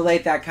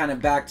relate that kind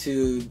of back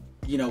to,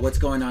 you know, what's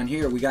going on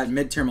here. We got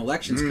midterm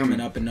elections coming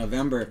up in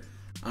November.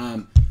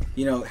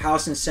 You know,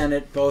 House and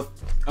Senate both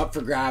up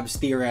for grabs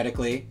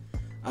theoretically.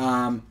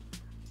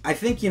 I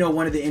think, you know,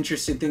 one of the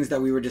interesting things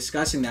that we were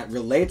discussing that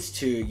relates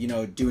to, you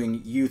know,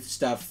 doing youth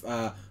stuff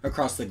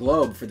across the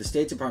globe for the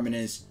State Department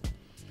is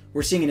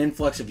we're seeing an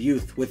influx of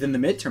youth within the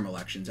midterm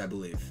elections, I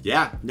believe.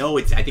 Yeah, no,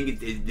 I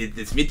think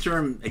it's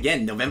midterm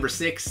again, November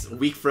 6th, a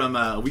week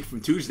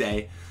from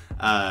Tuesday.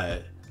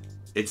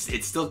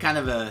 It's still kind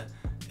of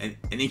an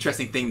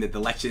interesting thing that the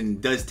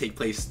election does take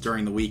place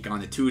during the week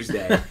on a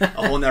Tuesday. A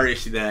whole nother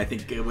issue that I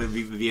think would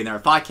be in our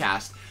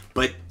podcast,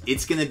 but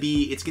it's gonna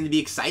be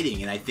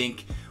exciting, and I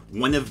think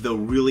one of the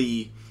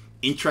really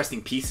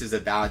interesting pieces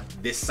about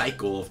this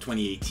cycle of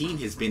 2018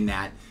 has been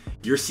that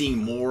you're seeing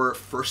more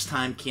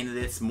first-time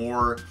candidates,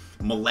 more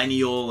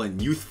millennial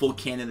and youthful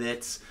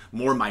candidates,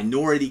 more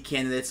minority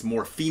candidates,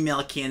 more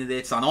female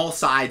candidates on all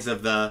sides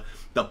of the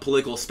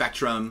political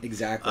spectrum,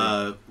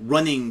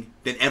 running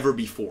than ever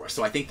before.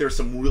 So I think there's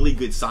some really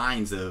good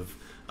signs of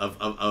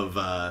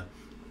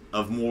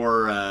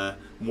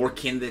more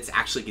candidates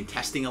actually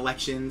contesting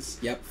elections.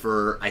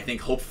 For, I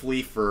think,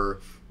 hopefully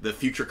for the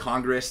future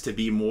Congress to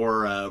be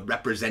more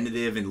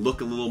representative and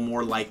look a little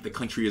more like the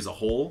country as a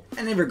whole.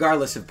 And then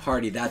regardless of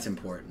party, that's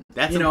important.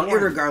 That's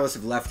important. Regardless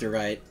of left or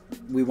right,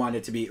 we want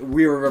it to be,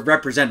 we're a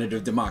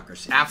representative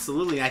democracy.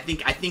 Absolutely. I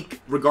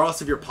think regardless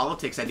of your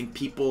politics, I think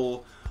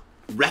people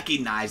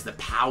recognize the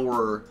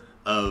power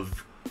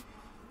of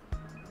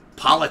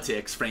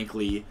politics,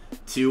 frankly,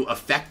 to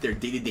affect their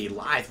day-to-day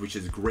lives, which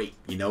is great.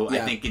 You know,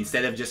 I think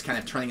instead of just kind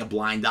of turning a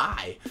blind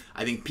eye,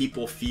 I think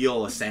people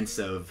feel a sense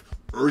of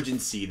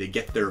urgency to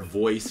get their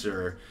voice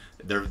or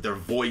their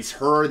voice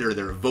heard or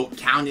their vote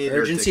counted.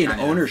 Urgency and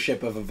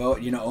ownership of a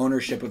vote. You know,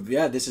 ownership of,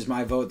 this is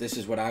my vote. This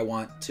is what I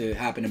want to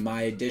happen in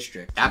my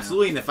district.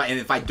 Absolutely. Know? And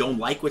if I don't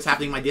like what's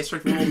happening in my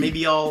district, well,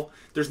 maybe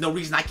there's no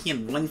reason I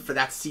can't run for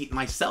that seat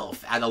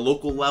myself at a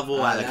local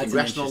level, at a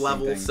congressional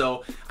level.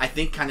 So I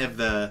think kind of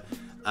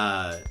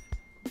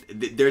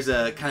there's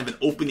a kind of an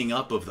opening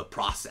up of the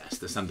process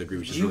to some degree,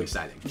 which is really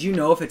exciting. Do you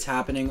know if it's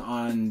happening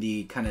on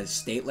the kind of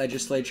state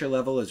legislature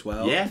level as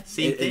well? Yeah,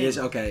 same thing. It is,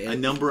 okay.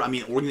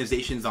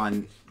 Organizations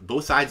on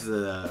both sides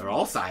or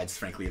all sides,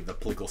 frankly, of the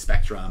political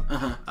spectrum.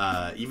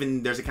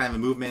 Even there's a kind of a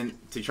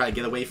movement to try to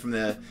get away from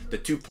the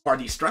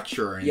two-party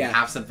structure and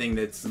have something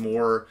that's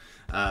more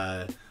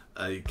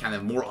kind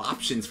of more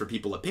options for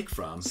people to pick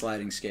from.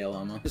 Sliding scale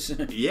almost.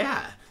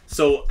 Yeah.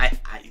 So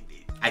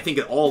I think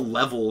at all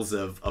levels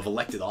of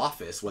elected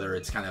office, whether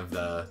it's kind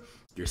of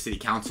your city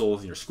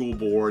council, your school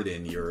board,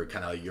 and your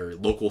kind of your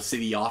local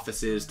city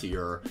offices,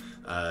 to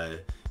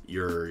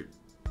your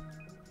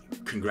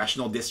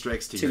congressional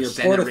districts, to your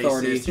Senate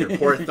races, to your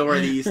port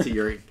authorities,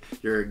 to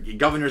your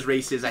governor's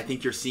races, I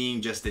think you're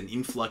seeing just an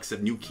influx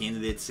of new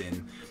candidates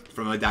and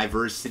from a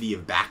diversity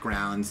of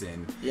backgrounds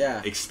and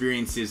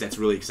experiences that's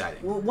really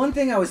exciting. Well, one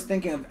thing I was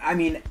thinking of, I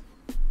mean,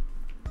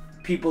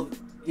 people,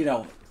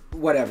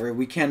 whatever,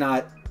 we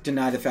cannot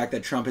deny the fact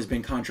that Trump has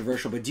been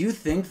controversial, but do you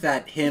think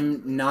that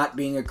him not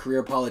being a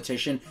career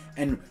politician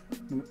and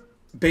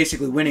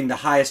basically winning the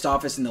highest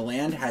office in the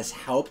land has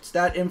helped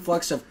that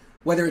influx of,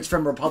 whether it's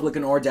from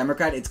Republican or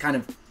Democrat, it's kind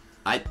of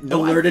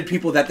alerted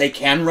people that they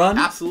can run?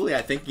 Absolutely.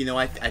 I think,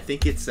 I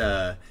think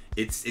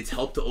it's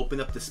helped to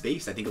open up the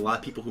space. I think a lot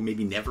of people who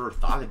maybe never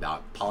thought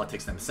about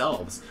politics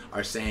themselves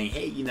are saying,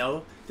 hey,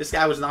 this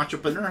guy was an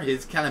entrepreneur.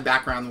 His kind of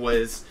background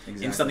was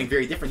in something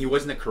very different. He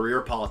wasn't a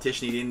career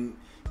politician. He didn't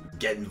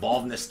get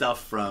involved in this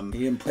stuff from... He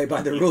didn't play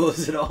by the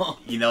rules at all.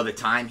 The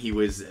time he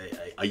was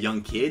a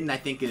young kid. And I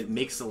think it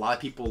makes a lot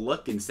of people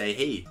look and say,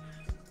 hey,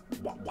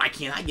 why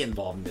can't I get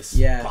involved in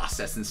this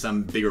process in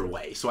some bigger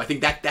way? So I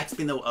think that's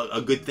been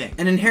a good thing.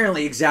 And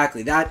inherently,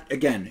 exactly. That,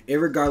 again,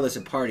 irregardless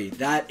of party,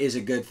 that is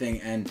a good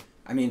thing. And,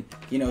 I mean,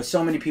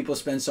 so many people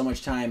spend so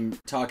much time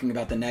talking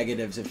about the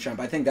negatives of Trump.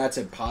 I think that's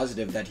a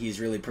positive, that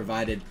he's really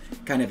provided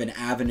kind of an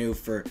avenue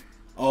for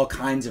all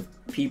kinds of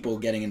people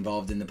getting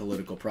involved in the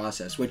political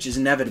process, which is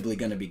inevitably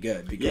going to be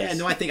good. Because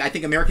I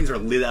think Americans are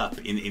lit up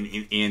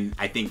in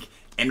I think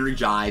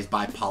energized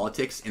by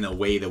politics in a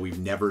way that we've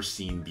never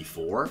seen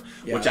before,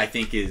 which I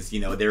think is,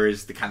 there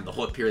is the kind of the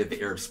whole period of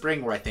the Arab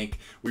Spring where I think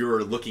we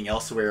were looking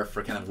elsewhere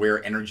for kind of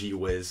where energy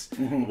was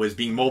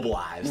being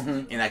mobilized.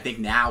 And I think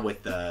now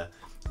with the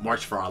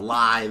March for Our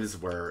Lives,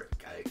 where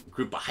a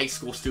group of high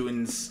school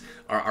students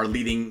are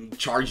leading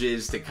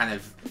charges to kind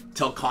of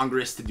tell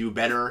Congress to do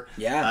better.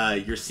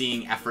 You're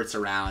seeing efforts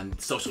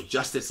around social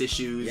justice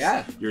issues.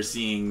 You're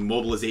seeing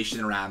mobilization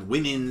around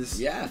women's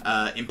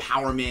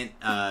empowerment,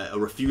 a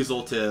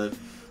refusal to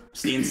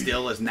stand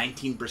still, as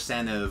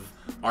 19% of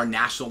our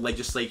national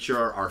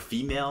legislature are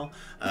female,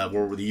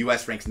 where the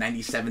U.S. ranks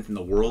 97th in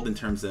the world in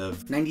terms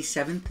of...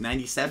 97th?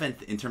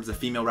 97th in terms of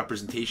female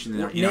representation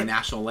in our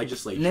national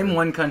legislature. Name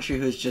one country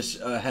who's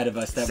just ahead of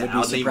us that would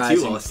be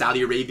surprising. Name two,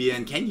 Saudi Arabia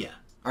and Kenya.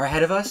 Are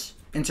ahead of us?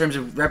 In terms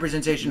of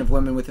representation of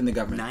women within the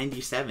government?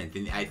 97th.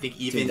 And I think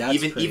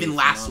even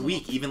last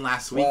week,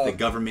 the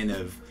government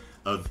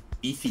of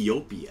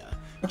Ethiopia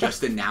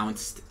just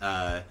announced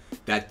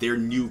that their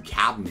new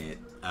cabinet...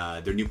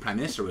 their new prime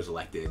minister was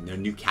elected, and their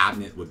new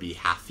cabinet would be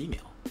half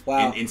female.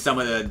 Wow. In some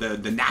of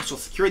the national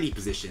security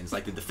positions,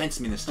 like the defense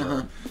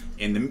minister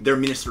and their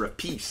minister of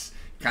peace,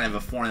 kind of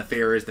a foreign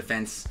affairs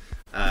defense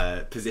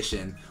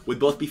position, would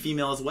both be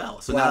female as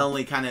well. So not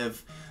only kind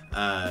of,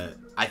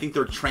 I think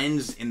there are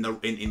trends in a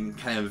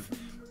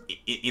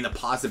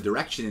positive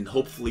direction, and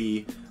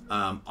hopefully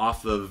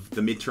off of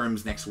the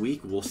midterms next week,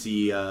 we'll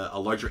see a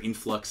larger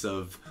influx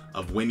of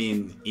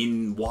women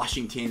in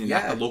Washington and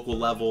at the local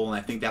level, and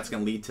I think that's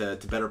going to lead to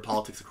better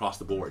politics across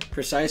the board.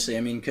 Precisely.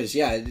 I mean, because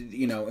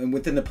and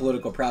within the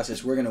political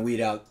process, we're going to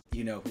weed out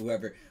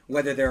whoever,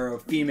 whether they're a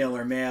female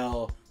or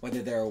male,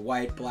 whether they're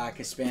white, black,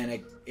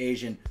 Hispanic,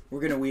 Asian. We're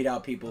going to weed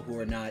out people who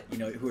are not,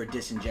 who are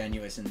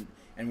disingenuous, and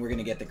we're going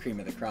to get the cream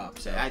of the crop.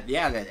 So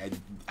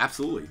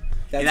absolutely.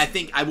 And I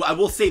think I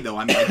will say though,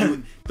 I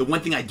mean, the one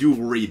thing I do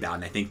worry about,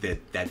 and I think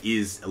that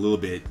is a little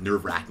bit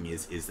nerve-wracking,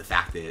 is the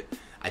fact that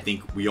I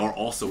think we are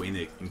also in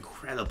an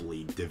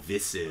incredibly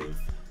divisive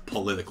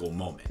political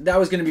moment. That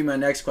was going to be my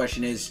next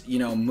question, is,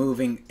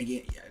 moving,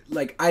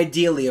 like,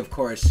 ideally, of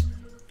course,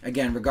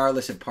 again,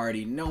 regardless of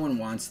party, no one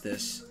wants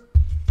this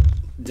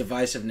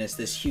divisiveness,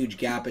 this huge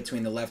gap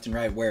between the left and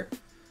right where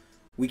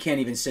we can't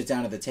even sit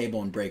down at the table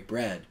and break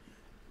bread.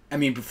 I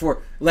mean,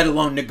 let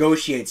alone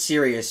negotiate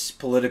serious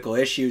political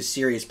issues,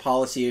 serious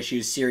policy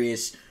issues,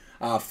 serious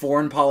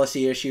foreign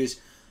policy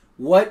issues.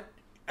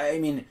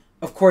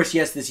 Of course,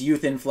 yes, this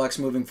youth influx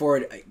moving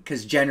forward,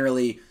 because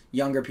generally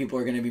younger people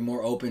are going to be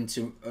more open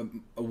to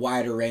a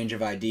wider range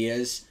of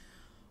ideas.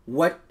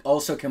 What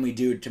also can we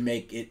do to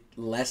make it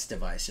less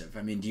divisive?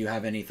 I mean, do you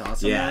have any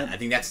thoughts on that? I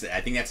think that's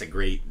a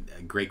great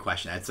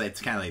question.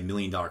 It's kind of like $1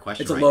 million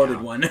question. It's a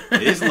loaded one.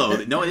 It is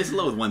loaded. No, it is a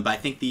loaded one. But I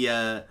think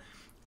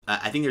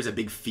I think there's a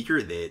big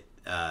fear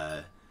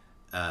that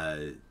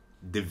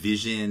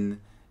division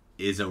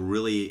is a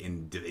really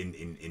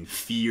in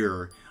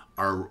fear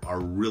are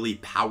really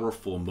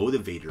powerful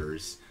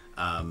motivators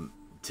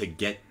to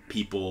get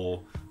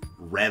people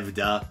revved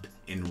up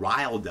and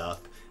riled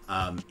up,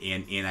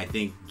 and I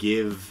think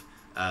it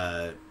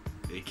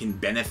can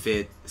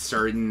benefit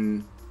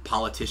certain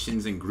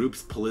politicians and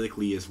groups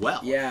politically as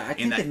well. Yeah, I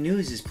think the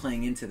news is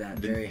playing into that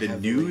very heavily.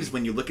 The news,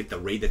 when you look at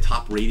the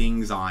top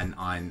ratings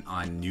on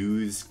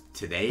news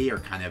today, are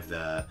kind of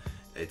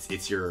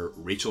it's your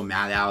Rachel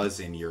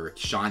Maddow's and your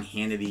Sean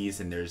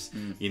Hannity's, and there's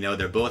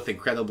they're both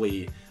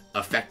incredibly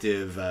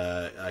effective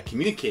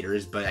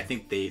communicators, but I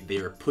think they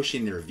are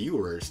pushing their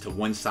viewers to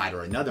one side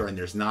or another, and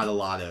there's not a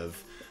lot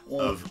of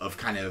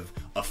kind of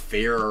a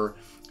fair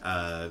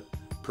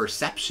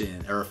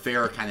perception or a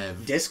fair kind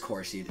of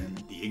discourse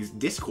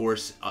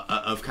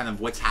of kind of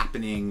what's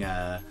happening.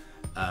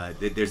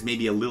 There's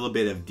maybe a little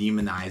bit of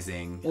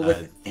demonizing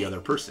the other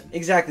person.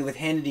 Exactly, with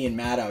Hannity and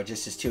Maddow,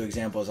 just as two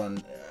examples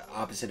on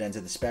opposite ends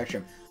of the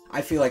spectrum.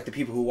 I feel like the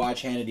people who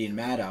watch Hannity and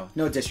Maddow,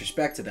 no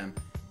disrespect to them,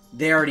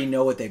 they already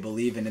know what they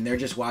believe in, and they're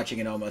just watching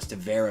it almost to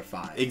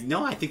verify.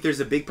 No, I think there's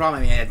a big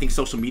problem. I mean, I think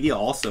social media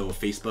also,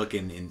 Facebook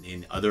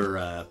and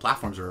other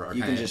platforms are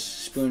you can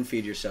just spoon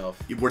feed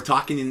yourself. We're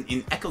talking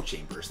in echo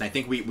chambers, and I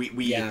think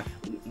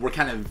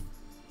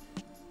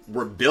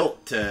we're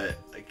built to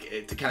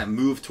kind of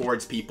move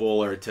towards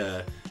people or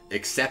to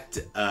accept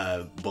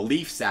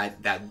beliefs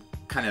that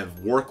kind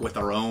of work with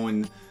our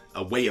own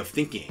way of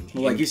thinking.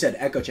 Well, like you said,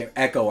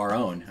 echo our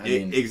own. I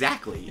mean,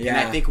 exactly. Yeah.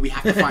 And I think we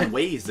have to find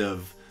ways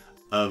of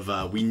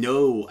we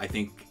know, I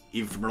think,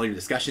 even from earlier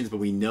discussions, but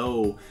we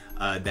know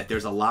that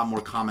there's a lot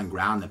more common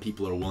ground that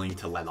people are willing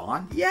to let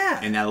on. Yeah.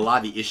 And that a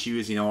lot of the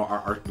issues,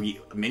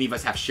 many of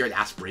us have shared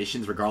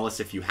aspirations, regardless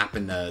if you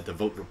happen to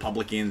vote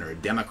Republican or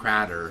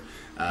Democrat or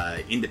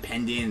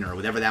independent or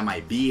whatever that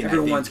might be. And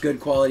everyone wants good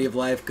quality of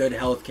life, good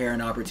health care,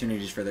 and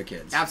opportunities for their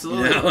kids.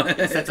 Absolutely.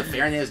 A sense of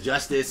fairness,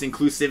 justice,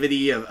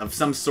 inclusivity of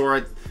some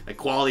sort,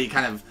 equality,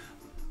 kind of.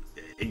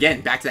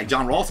 Again, back to that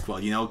John Rawls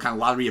quote, kind of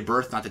lottery of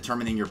birth not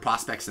determining your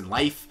prospects in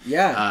life.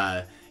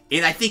 Yeah.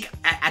 And I think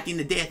at the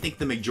end of the day, I think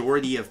the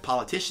majority of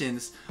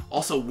politicians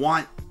also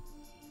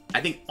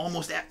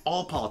almost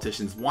all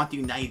politicians want the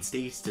United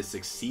States to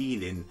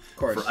succeed and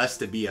for us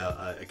to be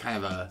a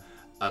kind of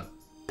a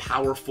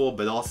powerful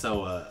but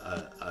also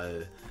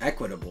a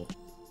equitable,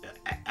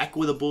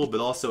 but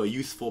also a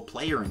useful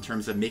player in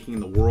terms of making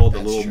the world a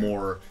little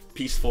more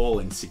peaceful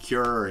and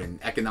secure and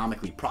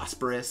economically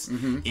prosperous.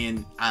 Mm-hmm.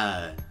 And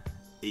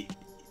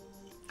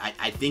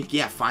I think,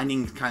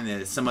 finding kind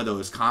of some of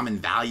those common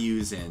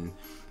values and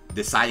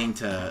deciding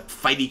to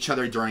fight each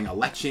other during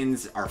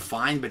elections are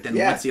fine, but then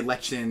once the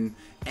election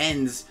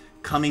ends,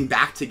 coming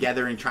back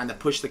together and trying to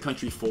push the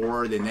country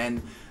forward, and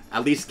then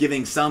at least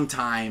giving some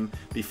time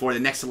before the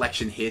next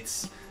election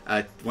hits,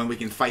 when we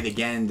can fight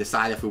again,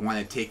 decide if we want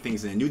to take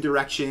things in a new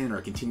direction or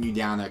continue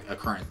down a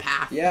current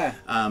path. Yeah.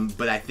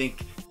 But I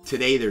think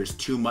today there's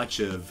too much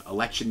of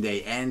election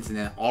day ends, and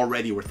then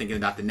already we're thinking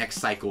about the next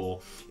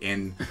cycle,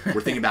 and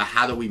we're thinking about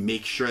how do we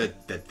make sure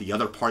that the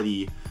other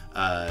party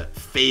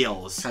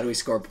fails. How do we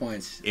score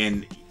points?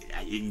 And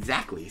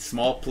exactly,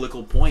 small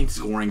political point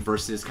scoring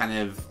versus kind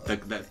of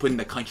putting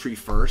the country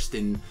first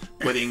and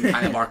putting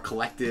kind of our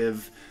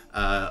collective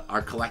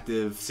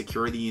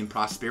security and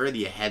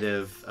prosperity ahead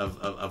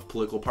of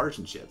political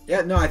partisanship.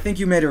 Yeah, no, I think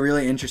you made a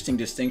really interesting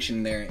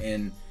distinction there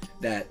in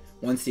that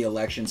once the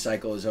election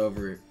cycle is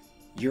over,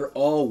 you're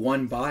all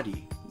one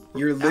body.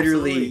 You're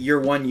literally, you're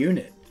one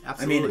unit.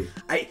 Absolutely.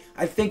 I mean,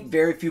 I think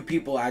very few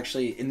people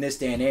actually in this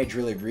day and age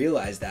really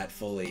realize that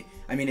fully.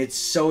 I mean, it's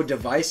so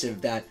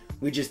divisive that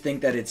we just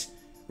think that it's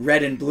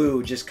red and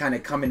blue just kind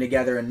of coming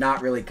together and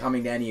not really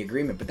coming to any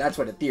agreement, but that's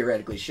what it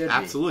theoretically should be.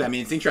 Absolutely. I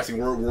mean, it's interesting.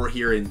 We're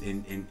here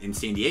in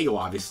San Diego,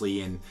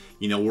 obviously, and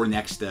we're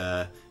next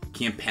to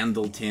Camp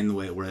Pendleton,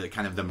 where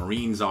kind of the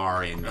Marines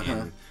are,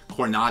 and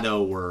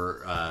Coronado,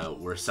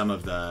 where some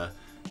of the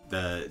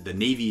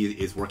Navy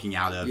is working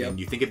out of. Yep. And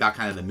you think about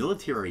kind of the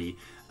military,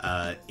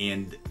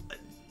 and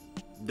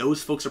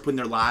those folks are putting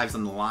their lives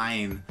on the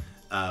line,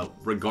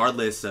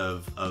 regardless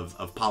of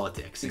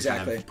politics.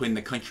 Exactly. Kind of putting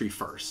the country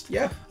first.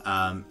 Yeah.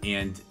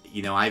 And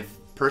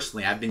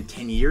I've been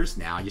 10 years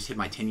now. I just hit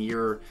my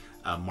 10-year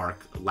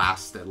mark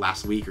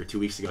last week or 2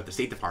 weeks ago at the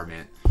State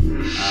Department.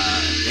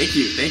 Thank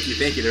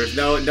you. There's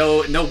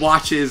no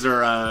watches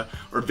or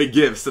big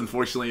gifts,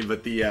 unfortunately,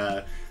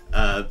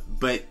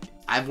 but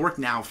I've worked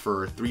now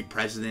for 3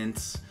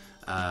 presidents,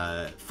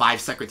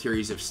 5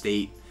 secretaries of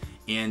state,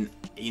 and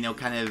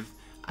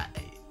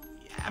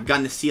I've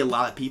gotten to see a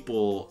lot of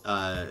people,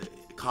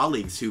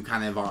 colleagues who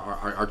kind of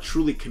are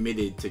truly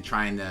committed to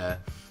trying to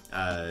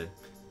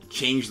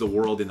change the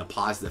world in a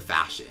positive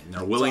fashion.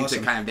 They're willing to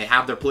they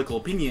have their political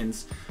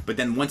opinions, but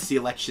then once the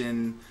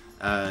election,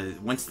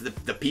 once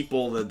the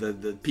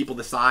people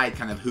decide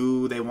kind of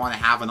who they want to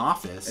have in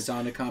office, it's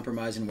on to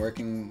compromise and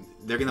working.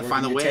 They're going to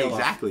find a way.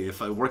 Exactly.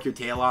 If work your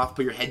tail off,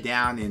 put your head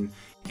down,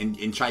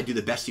 and try to do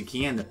the best you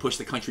can to push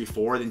the country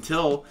forward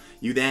until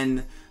you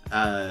then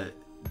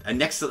a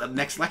next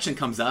election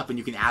comes up and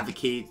you can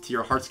advocate to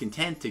your heart's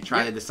content to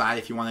try to decide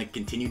if you want to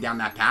continue down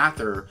that path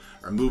or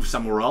move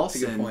somewhere else.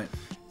 That's a good point.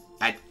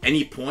 At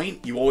any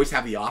point, you always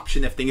have the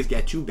option if things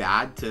get too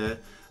bad to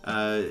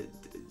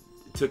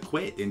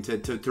quit and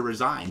to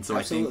resign. So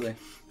absolutely.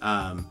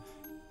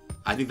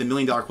 I think the $1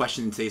 million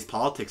question in today's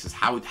politics is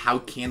how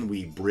can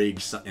we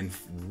bridge and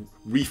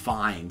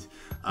refine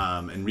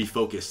and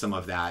refocus some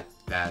of that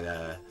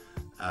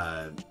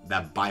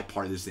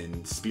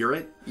bipartisan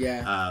spirit,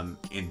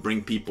 and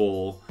bring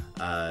people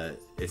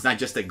it's not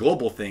just a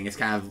global thing. It's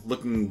kind of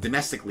looking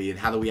domestically at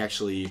how do we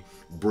actually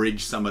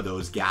bridge some of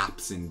those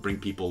gaps and bring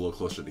people a little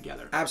closer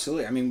together.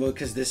 Absolutely. I mean, well,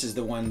 because this is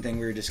the one thing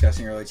we were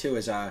discussing earlier too,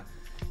 is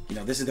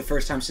this is the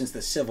first time since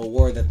the Civil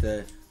War that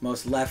the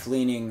most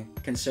left-leaning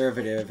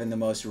conservative and the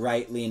most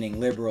right-leaning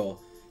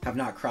liberal have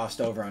not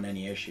crossed over on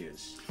any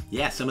issues.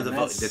 Yeah, some of the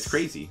votes. That's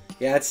crazy.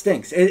 Yeah, it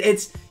stinks.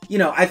 It's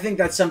I think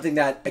that's something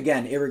that,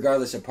 again,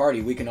 irregardless of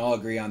party, we can all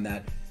agree on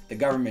that. The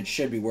government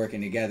should be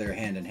working together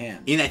hand in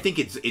hand. And I think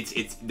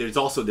it's there's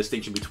also a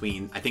distinction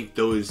between, I think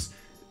those,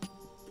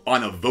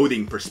 on a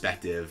voting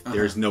perspective,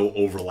 there's no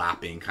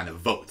overlapping kind of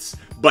votes.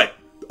 But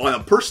on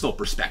a personal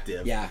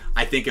perspective, yeah,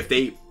 I think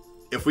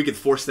if we could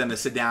force them to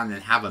sit down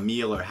and have a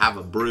meal or have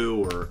a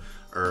brew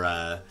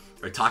or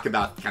talk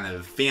about kind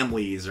of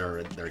families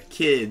or their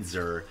kids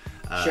or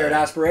shared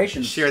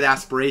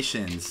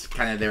aspirations,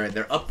 kind of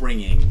their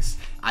upbringings,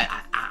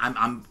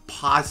 I'm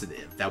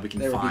positive that we can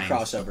find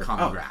crossover,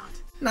 common ground.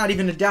 Not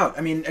even a doubt.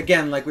 I mean,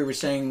 again, like we were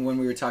saying when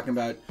we were talking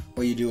about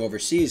what you do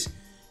overseas,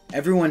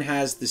 everyone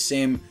has the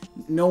same.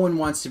 No one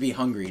wants to be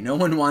hungry. No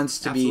one wants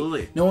to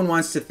Absolutely. No one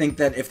wants to think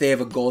that if they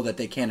have a goal that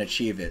they can't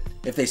achieve it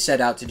if they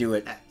set out to do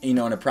it, in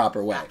a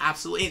proper way.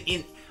 Absolutely.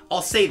 And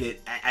I'll say that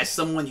as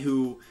someone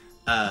who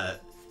has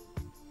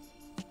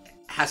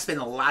spent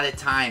a lot of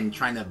time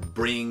trying to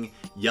bring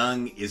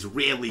young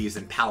Israelis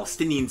and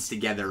Palestinians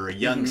together, or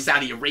young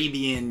Saudi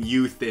Arabian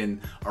youth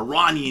and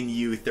Iranian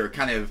youth, or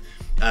kind of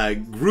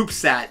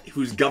groups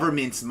whose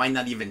governments might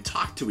not even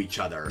talk to each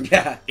other.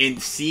 Yeah.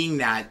 And seeing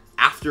that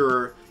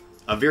after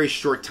a very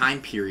short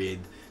time period,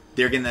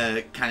 they're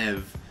gonna kind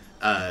of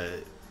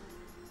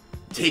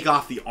take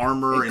off the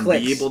armor and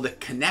be able to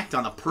connect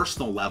on a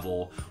personal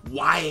level.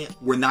 Why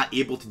we're not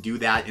able to do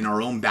that in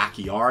our own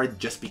backyard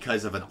just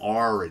because of an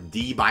R or a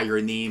D by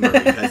your name, or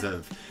because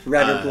of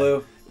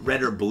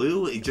red or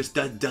blue, it just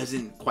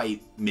doesn't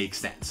quite make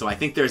sense. So I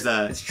think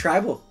it's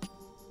tribal.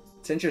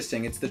 It's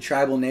interesting. It's the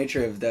tribal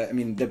nature of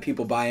the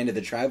people buy into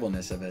the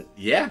tribalness of it.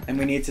 Yeah. And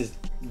we need to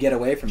get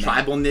away from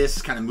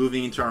tribalness, kind of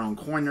moving into our own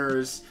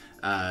corners,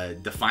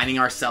 defining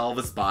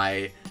ourselves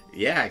by,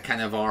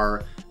 kind of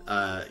our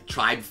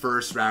tribe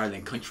first rather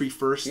than country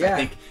first. Yeah. I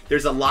think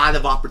there's a lot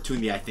of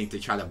opportunity, to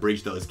try to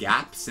bridge those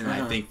gaps. And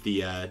I think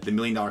the $1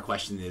 million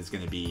question is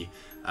going to be,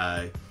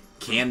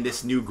 can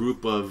this new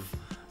group of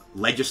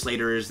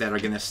legislators that are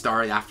going to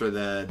start after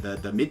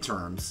the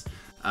midterms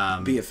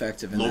be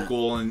effective in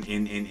local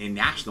and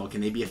national,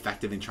 can they be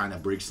effective in trying to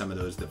bridge some of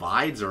those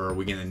divides, or are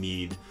we going to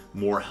need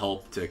more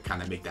help to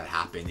kind of make that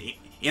happen?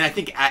 And I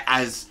think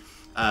as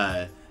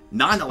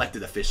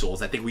non-elected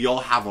officials, I think we all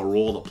have a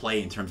role to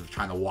play in terms of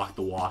trying to walk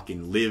the walk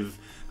and live.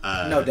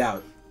 No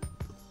doubt.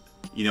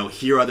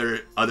 Hear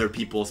other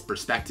people's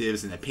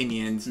perspectives and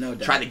opinions. No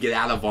doubt. Try to get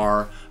out of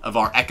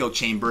our echo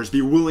chambers.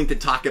 Be willing to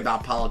talk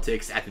about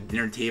politics at the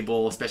dinner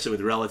table, especially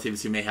with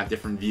relatives who may have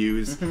different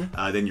views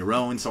than your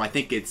own. So I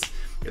think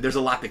there's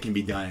a lot that can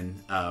be done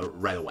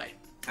right away.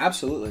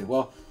 Absolutely.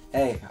 Well,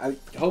 hey, I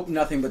hope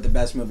nothing but the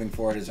best moving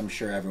forward, as I'm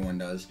sure everyone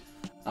does.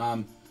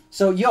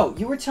 So,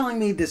 you were telling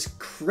me this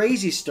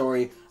crazy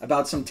story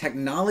about some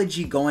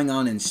technology going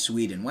on in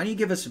Sweden. Why don't you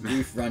give us a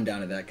brief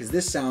rundown of that? Because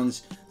this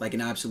sounds like an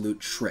absolute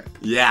trip.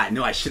 Yeah,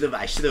 no, I should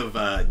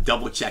have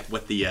double checked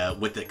what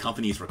the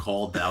companies were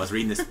called. I was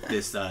reading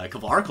this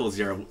couple articles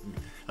here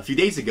a few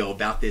days ago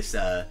about this.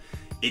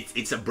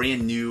 It's a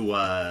brand new.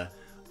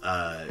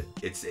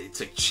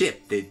 It's a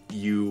chip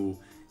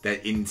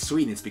that in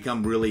Sweden it's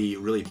become really,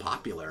 really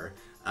popular.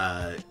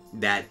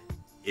 That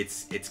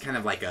it's kind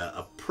of like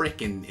a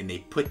prick, and they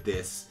put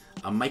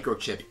a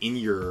microchip in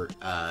your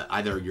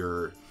either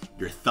your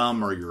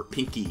thumb or your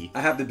pinky.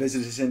 I have the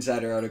Business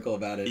Insider article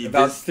about it.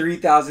 About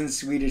 3,000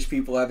 Swedish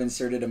people have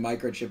inserted a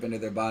microchip into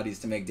their bodies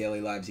to make daily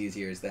lives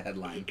easier, is the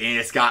headline. And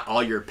it's got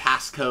all your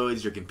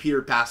passcodes, your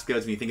computer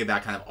passcodes. When you think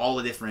about kind of all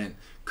the different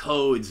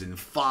codes and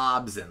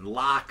fobs and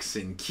locks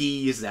and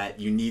keys that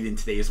you need in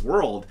today's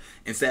world,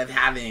 instead of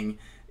having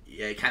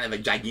kind of a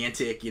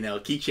gigantic,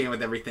 keychain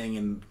with everything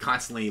and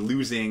constantly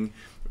losing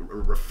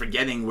or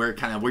forgetting where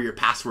your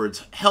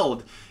password's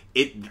held,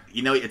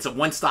 it's a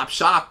one-stop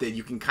shop that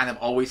you can kind of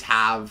always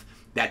have,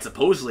 that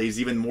supposedly is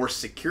even more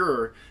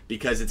secure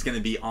because it's going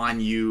to be on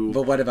you.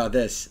 But what about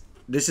this?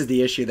 This is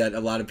the issue that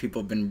a lot of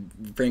people have been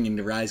bringing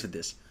to rise with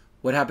this.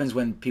 What happens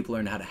when people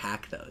learn how to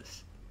hack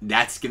those?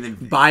 That's gonna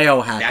be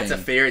biohacking. That's a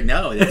fair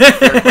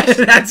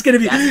question. That's gonna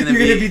be you're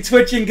gonna be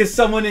twitching because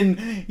someone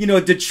in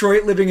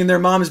Detroit living in their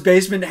mom's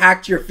basement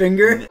hacked your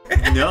finger.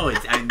 No,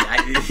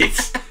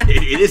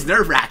 it is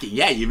nerve wracking.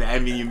 Yeah, you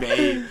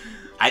may.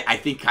 I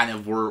think kind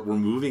of we're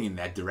moving in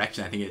that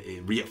direction. I think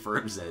it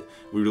reaffirms that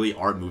we really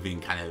are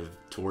moving kind of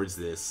towards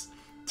this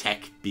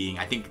tech being.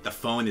 I think the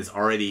phone is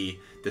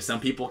already, to some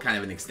people, kind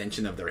of an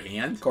extension of their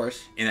hand. Of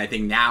course. And I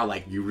think now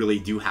you really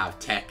do have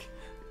tech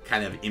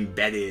kind of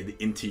embedded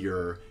into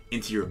your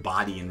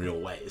body in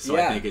real ways. So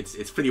I think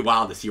it's pretty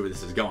wild to see where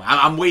this is going.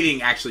 I'm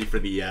waiting actually for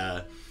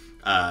the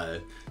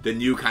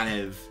new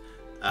kind of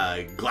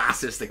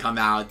glasses to come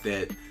out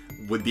that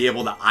would be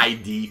able to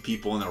ID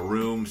people in a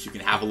room, so you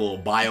can have a little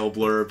bio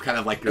blurb, kind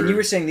of like your... And you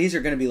were saying these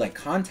are going to be like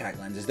contact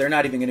lenses. They're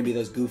not even going to be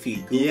those goofy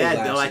Google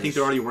glasses. No, I think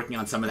they're already working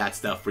on some of that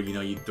stuff where,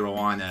 you throw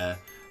on a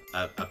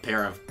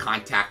pair of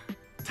contact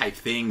type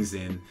things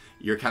and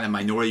you're kind of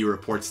Minority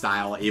Report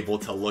style able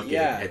to look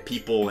at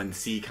people and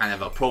see kind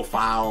of a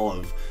profile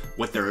of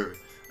what they're...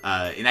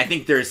 and I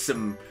think there's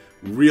some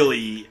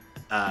really...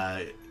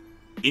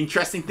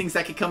 interesting things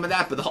that could come of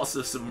that, but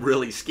also some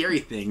really scary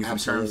things in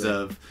terms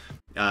of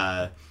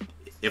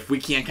if we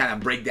can't kind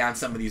of break down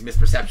some of these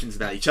misperceptions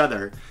about each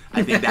other.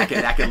 I think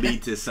that could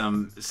lead to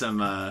some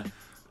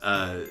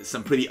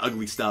pretty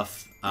ugly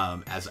stuff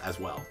as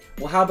well.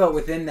 Well, how about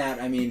within that?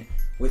 I mean,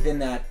 within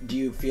that, do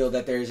you feel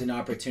that there's an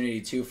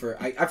opportunity too for...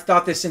 I've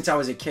thought this since I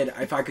was a kid.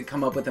 If I could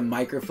come up with a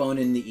microphone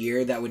in the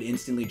ear that would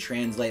instantly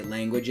translate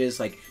languages,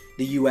 like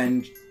the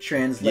UN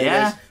translators.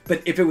 Yeah.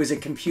 But if it was a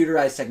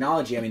computerized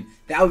technology, I mean,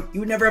 you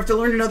would never have to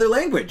learn another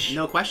language.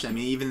 No question. I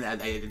mean, even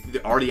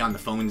already on the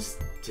phones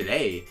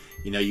today,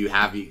 you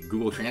have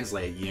Google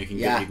Translate. You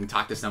can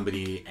talk to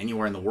somebody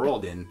anywhere in the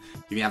world, and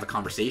you can have a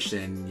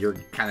conversation.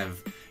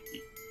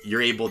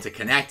 You're able to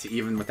connect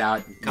even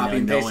without copy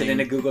and paste it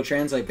into Google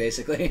Translate,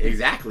 basically.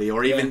 Exactly.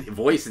 Or even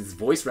voice. It's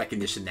voice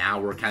recognition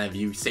now, where kind of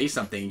you say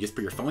something, you just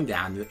put your phone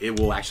down, it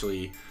will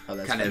actually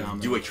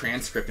of do a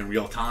transcript in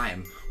real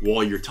time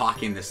while you're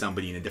talking to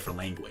somebody in a different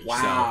language.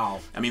 Wow.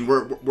 So, I mean,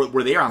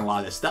 we're there on a lot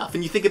of this stuff.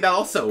 And you think about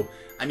also,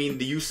 I mean,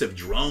 the use of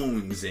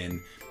drones and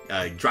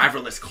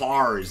driverless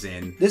cars.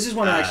 And this is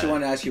one I actually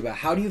want to ask you about.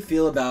 How do you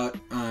feel about,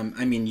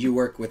 I mean, you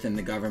work within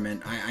the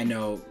government. I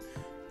know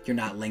you're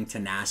not linked to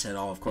NASA at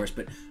all, of course,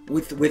 but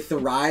with the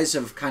rise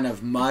of kind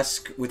of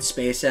Musk with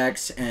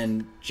SpaceX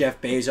and Jeff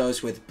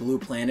Bezos with Blue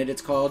Planet,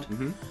 it's called.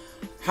 Mm-hmm.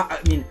 I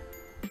mean,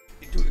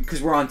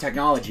 because we're on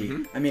technology.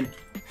 Mm-hmm. I mean,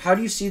 how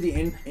do you see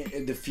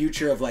the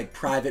future of like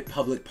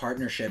private-public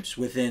partnerships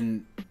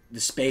within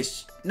the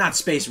space, not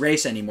space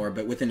race anymore,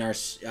 but within our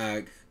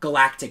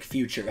galactic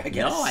future? I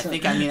guess. No, I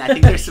think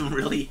there's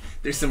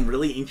some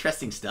really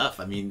interesting stuff.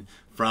 I mean,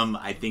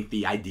 I think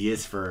the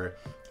ideas for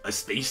a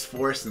space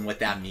force and what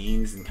that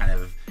means, and kind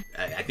of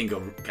I think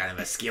kind of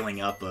a scaling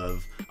up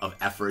of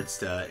efforts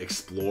to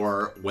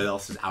explore what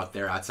else is out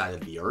there outside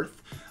of the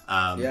Earth,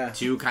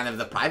 to kind of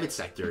the private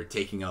sector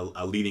taking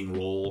a leading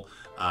role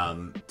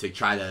to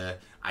try to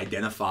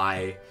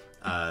identify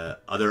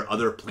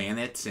other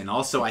planets. And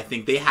also I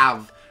think they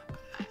have,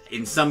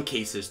 in some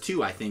cases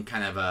too, I think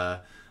kind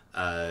of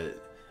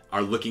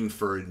are looking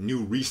for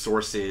new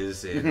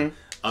resources and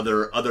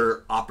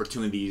other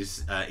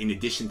opportunities in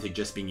addition to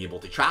just being able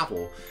to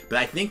travel. But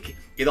I think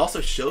it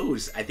also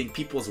shows, I think,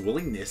 people's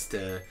willingness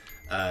to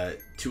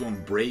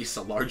embrace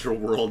a larger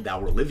world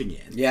that we're living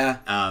in. Yeah.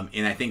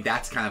 And I think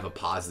that's kind of a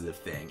positive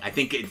thing. I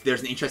think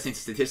there's an interesting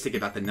statistic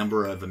about the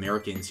number of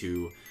Americans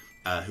who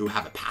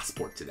have a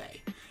passport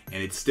today,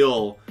 and it's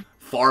still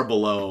far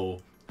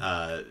below.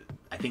 I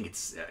think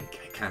it's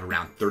kind of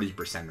around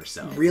 30% or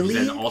so. Really? Which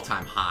is an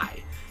all-time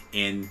high.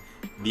 And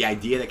the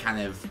idea that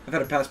kind of... I've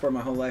had a passport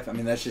my whole life. I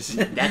mean, that's just...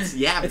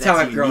 that's how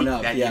I've grown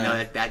up.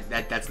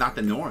 That's not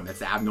the norm. That's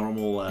the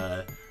abnormal...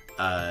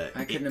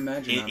 I couldn't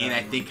imagine. And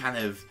I think kind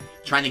of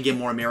trying to get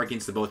more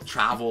Americans to both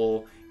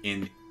travel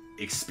and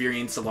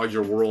experience the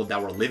larger world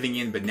that we're living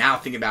in, but now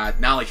think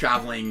about not only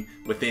traveling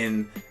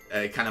within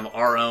kind of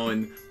our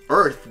own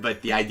Earth, but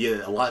the idea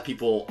that a lot of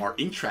people are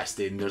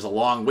interested, and there's a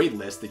long wait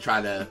list to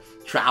try to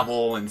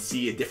travel and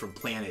see a different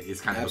planet is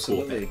kind of a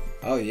cool thing.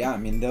 Oh yeah, I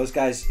mean, those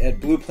guys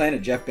at Blue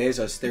Planet, Jeff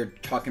Bezos, they're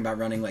talking about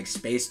running like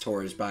space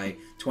tours by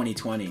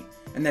 2020.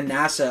 And then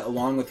NASA,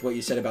 along with what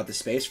you said about the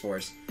Space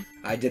Force,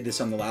 I did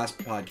this on the last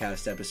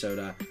podcast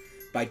episode,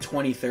 by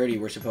 2030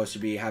 we're supposed to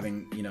be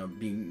having,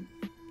 being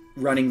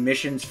running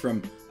missions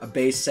from a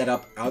base set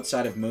up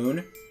outside of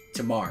Moon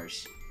to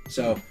Mars.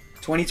 So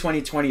 2020,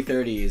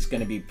 2030 is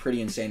going to be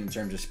pretty insane in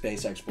terms of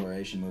space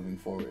exploration moving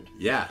forward.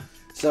 Yeah.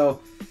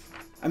 So,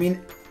 I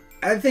mean,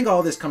 I think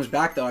all this comes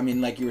back, though. I mean,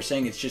 like you were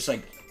saying, it's just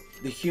like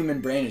the human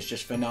brain is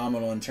just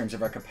phenomenal in terms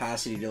of our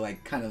capacity to,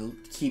 like, kind of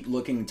keep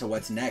looking to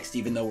what's next,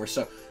 even though we're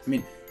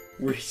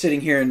we're sitting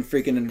here in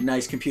freaking a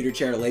nice computer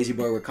chair at a lazy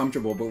boy, we're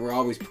comfortable, but we're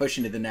always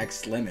pushing to the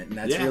next limit, and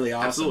that's really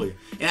awesome. Absolutely.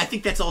 And I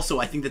think that's what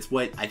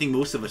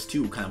most of us,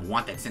 too, kind of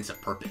want, that sense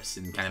of purpose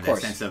and kind of that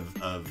sense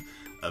of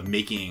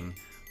making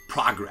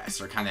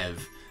progress, or kind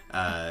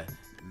of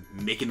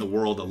making the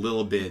world a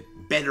little bit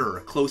better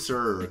or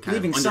closer, or kind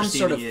leaving of some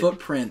sort of it.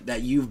 footprint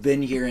that you've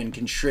been here and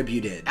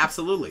contributed.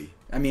 Absolutely.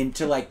 I mean,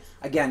 to, like,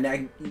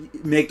 again,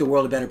 make the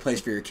world a better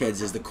place for your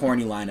kids is the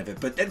corny line of it,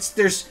 but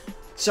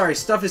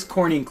stuff is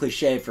corny and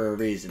cliche for a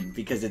reason,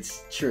 because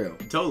it's true.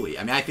 Totally.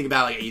 I mean, I think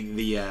about like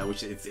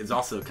which it's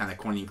also kind of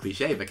corny and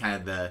cliche, but kind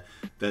of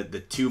the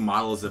two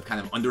models of kind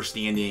of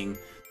understanding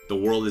the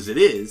world as it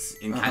is,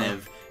 and kind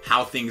of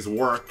how things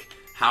work,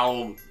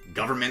 how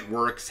government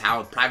works,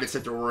 how private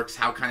sector works,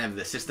 how kind of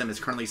the system is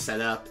currently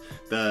set up,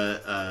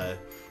 the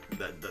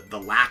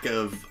lack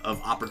of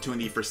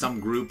opportunity for some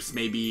groups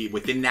maybe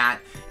within that,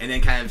 and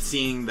then kind of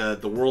seeing the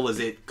world as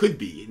it could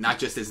be, not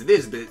just as it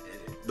is, but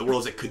the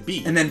world as it could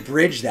be, and then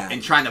bridge that,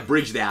 and trying to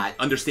bridge that,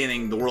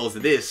 understanding the world as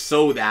it is,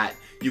 so that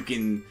you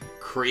can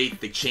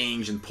create the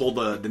change and pull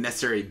the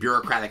necessary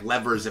bureaucratic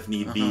levers if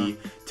need be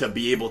to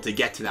be able to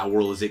get to that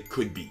world as it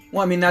could be.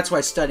 Well, I mean, that's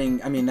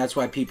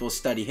why people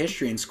study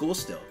history in school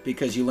still,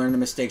 because you learn the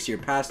mistakes of your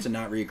past to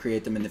not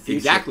recreate them in the future.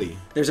 Exactly.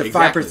 There's a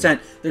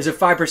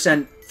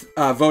 5%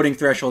 voting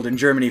threshold in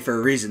Germany for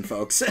a reason,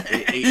 folks.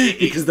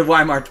 Because the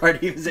Weimar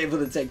Party was able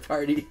to take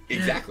party.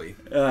 Exactly.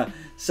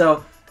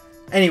 So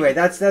anyway,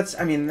 that's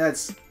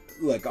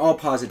look, all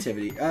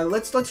positivity.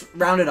 Let's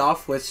round it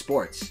off with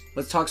sports.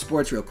 Let's talk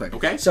sports real quick.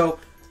 Okay. So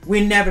we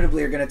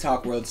inevitably are going to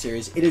talk World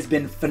Series. It has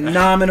been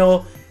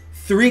phenomenal.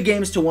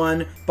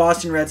 3-1.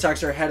 Boston Red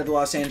Sox are ahead of the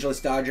Los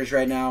Angeles Dodgers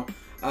right now.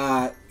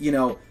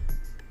 The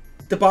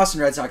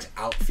Boston Red Sox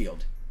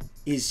outfield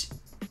is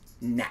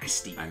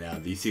nasty. I know.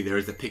 Do you see?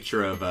 There's a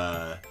picture of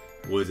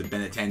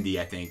Benintendi,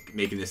 I think,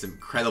 making this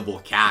incredible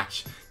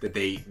catch that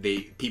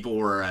people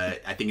were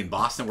I think in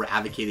Boston were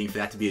advocating for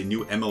that to be a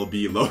new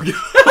MLB logo.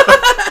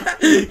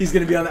 He's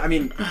gonna be on.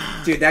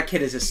 Dude, that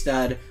kid is a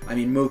stud.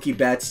 Mookie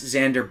Betts,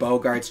 Xander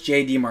Bogaerts,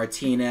 JD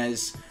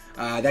Martinez.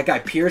 That guy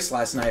Pierce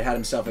last night had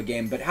himself a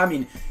game. But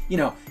an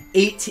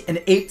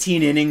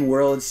 18-inning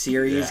World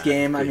Series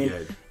game.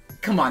 Good.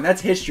 Come on,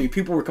 that's history.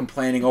 People were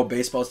complaining, "Oh,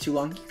 baseball's too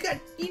long."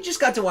 You just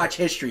got to watch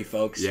history,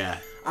 folks. Yeah.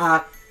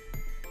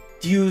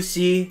 Do you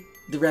see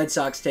the Red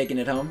Sox taking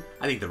it home?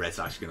 I think the Red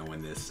Sox are going to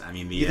win this.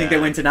 You think they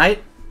win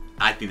tonight?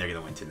 I think they're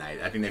going to win tonight.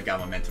 I think they've got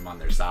momentum on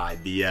their side.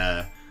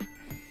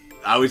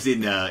 I was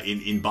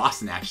in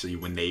Boston actually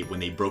when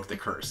they broke the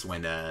curse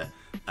when Big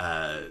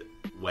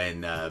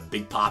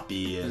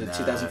Papi and was it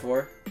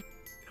 2004?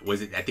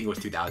 Was it? I think it was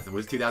 2000.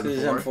 Was it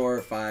 2004? 2004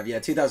 or 5? Yeah,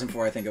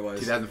 2004. I think it was.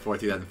 2004,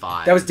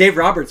 2005. That was Dave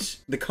Roberts,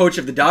 the coach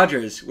of the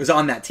Dodgers, was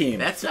on that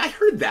team. I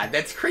heard that.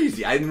 That's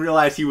crazy. I didn't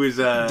realize he was.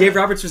 Dave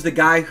Roberts was the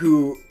guy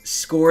who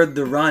scored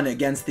the run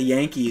against the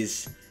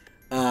Yankees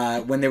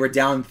when they were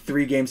down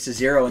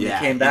 3-0 and they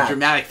came back. In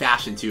dramatic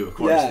fashion too. Of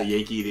course, Yeah.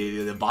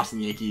 the Boston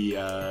Yankee,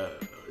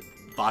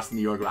 Boston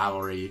New York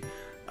rivalry.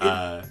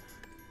 But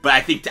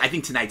I think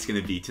tonight's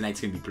gonna be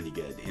pretty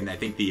good, and I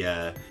think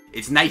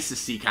it's nice to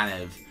see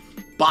kind of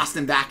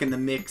Boston back in the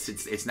mix.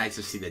 It's nice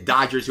to see the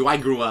Dodgers, who I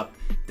grew up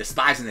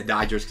despising the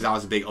Dodgers because I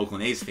was a big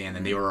Oakland A's fan,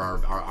 and they were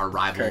our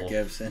rival, Kirk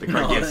Gibson. the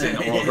Kirk Gibson,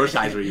 Oral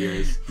Hershiser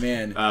years.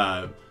 Man,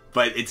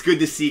 but it's good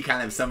to see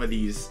kind of some of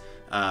these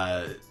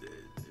kind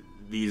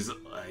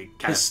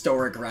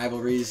historic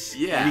rivalries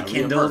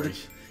rekindled.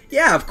 Reemerge.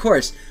 Yeah, of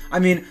course. I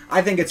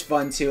think it's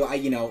fun too.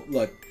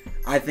 Look,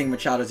 I think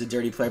Machado's a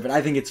dirty player, but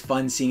I think it's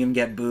fun seeing him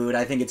get booed.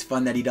 I think it's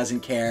fun that he doesn't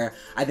care.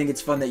 I think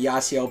it's fun that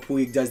Yasiel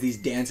Puig does these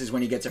dances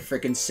when he gets a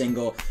freaking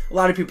single. A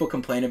lot of people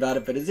complain about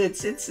it, but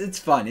it's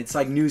fun. It's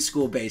like new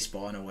school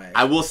baseball in a way.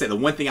 I will say the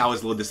one thing I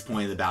was a little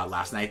disappointed about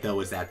last night though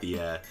was that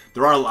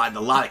there are a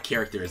lot of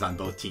characters on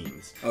both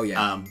teams. Oh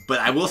yeah. But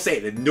I will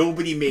say that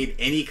nobody made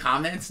any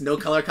comments, no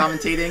color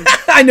commentating.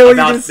 I know what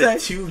you're about gonna say.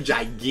 The two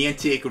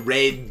gigantic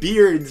red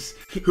beards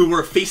who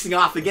were facing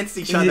off against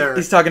each other.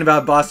 He's talking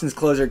about Boston's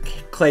closer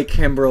Clay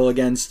Kimbrell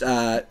against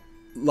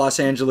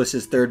Los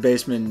Angeles' third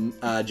baseman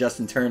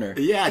Justin Turner.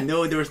 Yeah,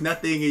 no, there was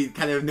nothing.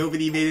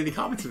 Nobody made any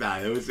comments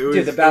about it. It was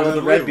the battle of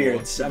the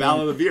Redbeards. The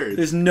battle of the beards.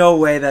 There's no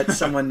way that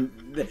someone.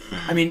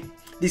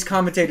 These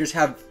commentators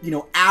have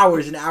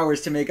hours and hours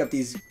to make up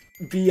these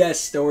BS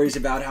stories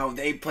about how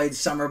they played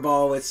summer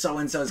ball with so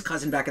and so's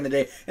cousin back in the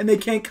day, and they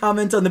can't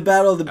comment on the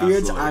battle of the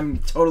beards. Absolutely. I'm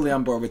totally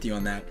on board with you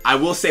on that. I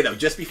will say though,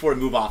 just before we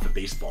move off of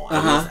baseball,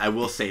 I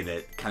will say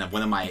that kind of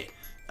one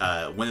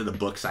of the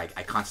books I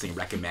constantly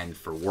recommend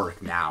for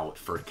work now,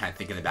 for kind of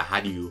thinking about how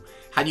do you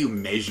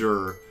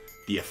measure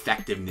the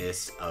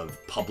effectiveness of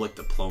public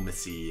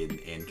diplomacy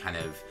and kind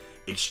of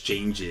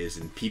exchanges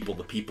and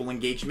people-to-people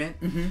engagement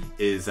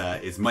is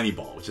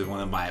Moneyball, which is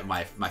one of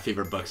my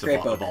favorite books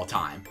of all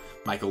time.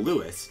 Michael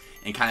Lewis,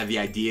 and kind of the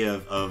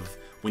idea of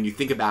when you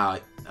think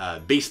about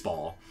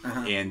baseball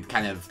and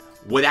kind of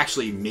what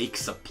actually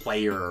makes a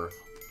player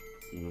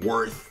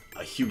worth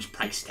a huge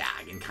price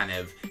tag, and kind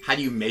of how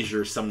do you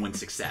measure someone's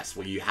success?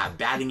 Well, you have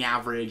batting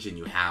average and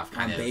you have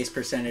kind of base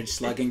percentage,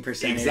 slugging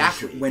percentage,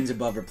 exactly, wins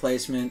above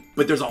replacement.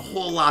 But there's a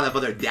whole lot of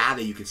other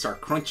data you can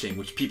start crunching,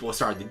 which people have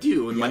started to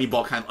do, and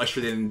Moneyball kind of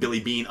ushered in, Billy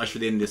Beane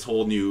ushered in this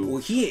whole new...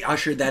 Well, he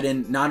ushered that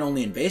in not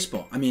only in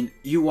baseball.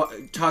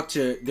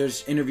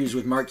 There's interviews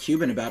with Mark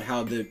Cuban about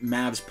how the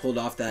Mavs pulled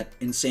off that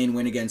insane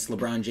win against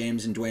LeBron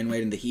James and Dwayne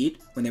Wade in the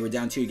Heat when they were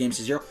down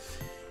 2-0.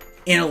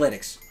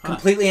 Analytics.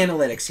 Completely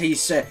analytics. He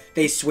said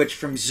they switched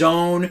from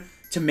zone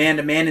to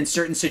man-to-man in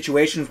certain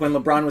situations when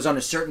LeBron was on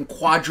a certain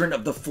quadrant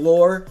of the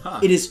floor.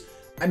 It is...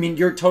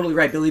 you're totally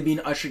right. Billy Beane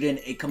ushered in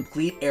a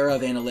complete era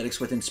of analytics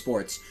within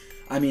sports.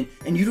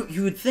 And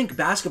you would think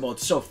basketball,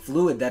 it's so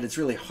fluid that it's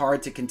really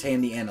hard to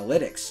contain the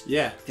analytics.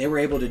 Yeah. They were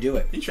able to do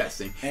it.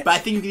 Interesting. But I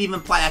think you can even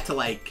apply that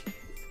to,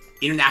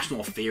 international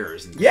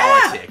affairs and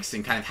politics,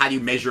 and kind of how do you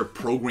measure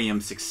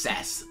program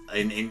success,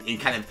 and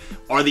kind of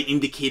are the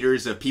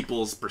indicators of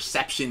people's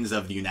perceptions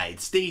of the United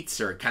States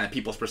or kind of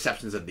people's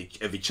perceptions of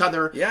each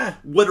other. Yeah.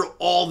 What are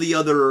all the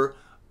other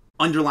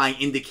underlying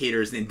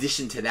indicators in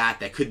addition to that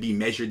could be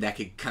measured, that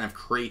could kind of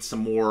create some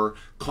more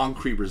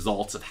concrete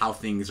results of how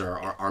things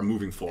are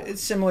moving forward.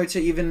 It's similar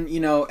to even,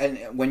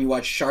 and when you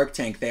watch Shark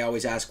Tank, they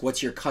always ask,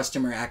 what's your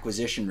customer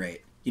acquisition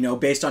rate?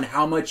 Based on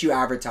how much you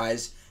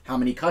advertise, how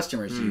many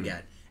customers do you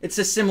get? It's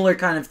a similar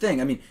kind of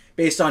thing. I mean,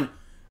 based on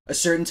a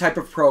certain type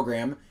of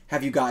program,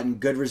 have you gotten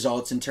good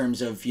results in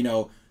terms of,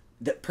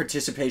 the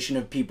participation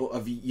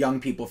of young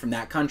people from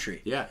that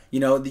country? Yeah.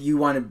 You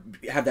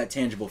want to have that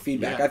tangible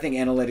feedback. Yeah. I think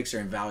analytics are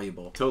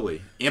invaluable.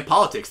 Totally. And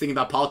politics. Thinking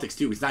about politics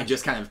too. It's not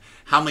just kind of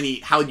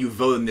how you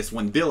vote in this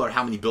one bill or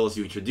how many bills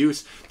you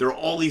introduce. There are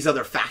all these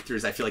other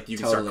factors I feel like you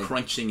can start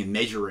crunching and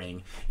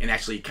measuring and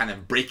actually kind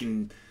of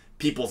breaking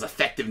people's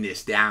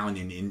effectiveness down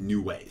in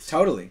new ways.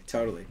 Totally.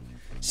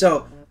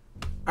 So,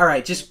 all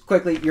right, just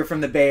quickly, you're from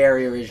the Bay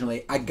Area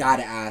originally. I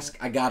gotta ask,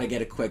 I gotta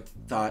get a quick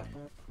thought.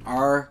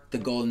 Are the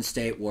Golden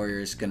State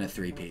Warriors gonna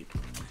three-peat?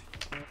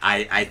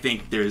 I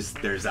think there's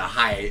a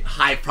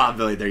high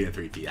probability they're gonna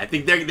three-peat. I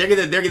think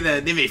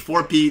they may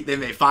four-peat, they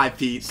may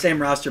five-peat. Same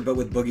roster, but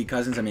with Boogie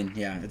Cousins. I mean,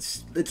 yeah,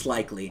 it's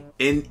likely.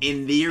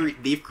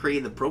 They've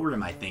created the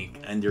program, I think,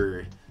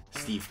 under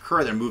Steve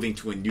Kerr. They're moving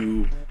to a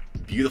new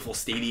beautiful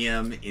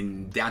stadium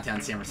in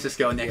downtown San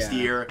Francisco next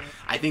year.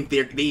 I think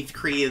they've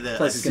created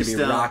a system. It's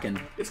gonna be rocking.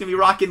 It's gonna be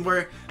rocking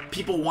where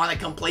people want to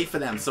come play for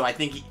them. So I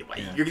think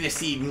you're gonna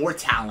see more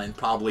talent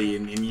probably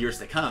in years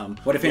to come.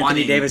 What if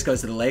Anthony Davis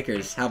goes to the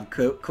Lakers? How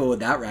cool would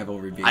that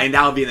rivalry be? I think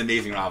that would be an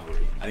amazing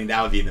rivalry.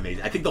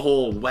 I think the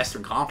whole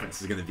Western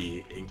Conference is gonna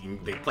be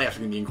the playoffs are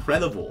gonna be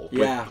incredible.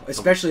 Yeah,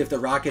 especially if the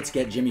Rockets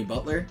get Jimmy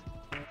Butler.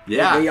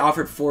 Yeah. They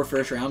offered 4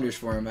 first-rounders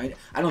for him.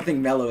 I don't think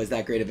Melo is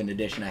that great of an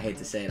addition. I hate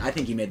to say it. I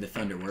think he made the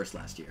Thunder worse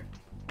last year.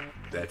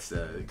 That's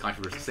a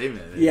controversial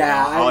statement.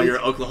 Yeah. All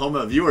your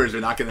Oklahoma viewers are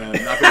not gonna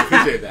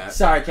appreciate that.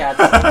 Sorry, Cats.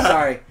 I'm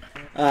sorry.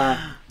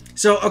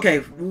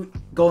 Okay,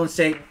 Golden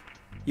State,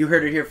 you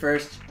heard it here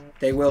first.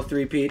 They will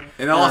three-peat.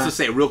 And I'll also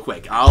say real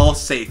quick, I'll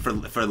say for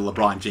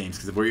LeBron James,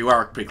 because we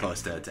are pretty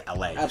close to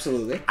LA.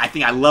 Absolutely. I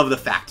think I love the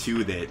fact,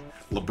 too, that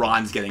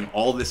LeBron's getting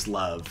all this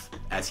love,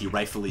 as he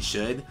rightfully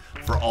should,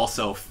 for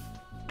also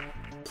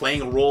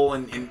playing a role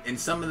in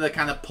some of the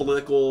kind of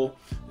political,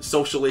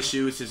 social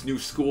issues. His new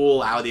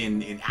school out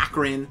in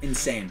Akron.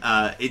 Insane.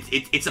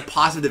 It's a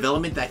positive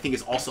development that I think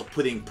is also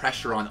putting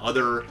pressure on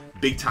other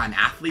big-time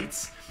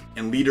athletes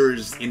and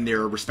leaders in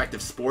their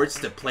respective sports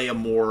to play a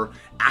more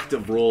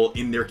active role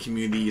in their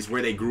communities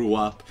where they grew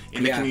up,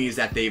 in the communities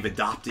that they've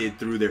adopted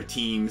through their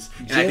teams.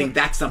 And I think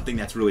that's something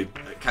that's really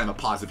kind of a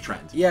positive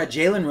trend. Yeah,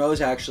 Jalen Rose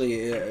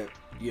actually, a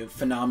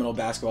phenomenal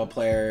basketball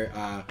player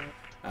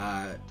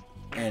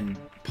and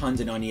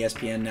pundit on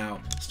ESPN now,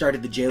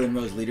 started the Jalen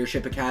Rose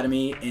Leadership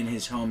Academy in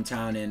his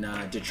hometown in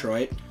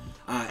Detroit.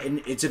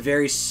 And it's a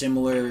very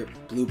similar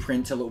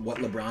blueprint to what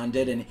LeBron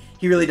did, and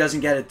he really doesn't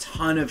get a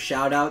ton of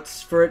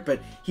shout-outs for it,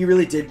 but he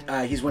really did.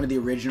 He's one of the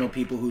original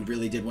people who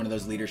really did one of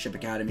those leadership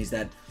academies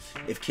that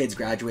if kids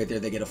graduate there,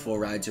 they get a full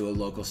ride to a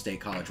local state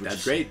college, which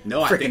is great.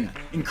 No, freaking I think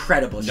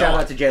incredible. Shout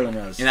out to Jalen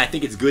Rose. And I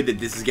think it's good that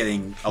this is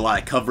getting a lot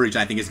of coverage.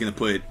 I think it's going to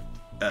put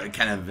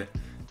kind of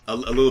a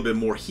little bit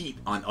more heat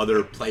on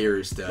other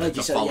players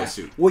to follow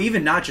suit. Well,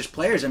 even not just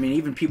players. I mean,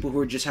 even people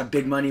who just have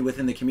big money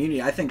within the community.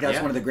 I think that's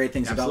one of the great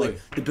things about like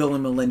the Bill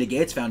and Melinda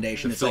Gates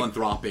Foundation. The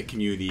philanthropic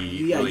community.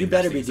 Yeah, really you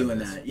better be doing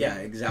that. Yeah,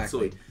 exactly.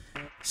 Absolutely.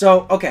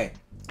 So, okay.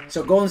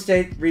 So, Golden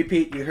State,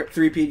 three-peat,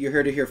 you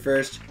heard it here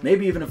first.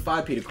 Maybe even a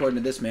five-peat, according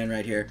to this man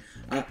right here.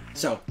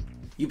 So,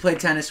 you played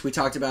tennis. We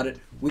talked about it.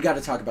 We got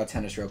to talk about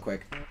tennis real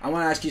quick. I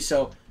want to ask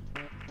you,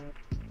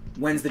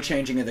 when's the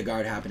changing of the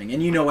guard happening?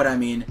 And you know what I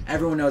mean.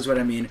 Everyone knows what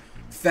I mean.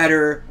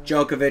 Federer,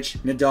 Djokovic,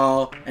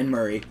 Nadal, and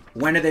Murray.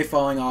 When are they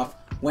falling off?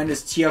 When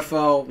does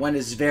Tiafoe? When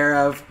does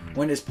Zverev?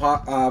 When does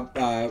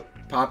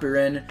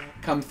Popyrin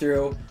come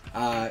through?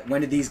 When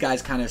did these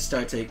guys kind of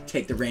start to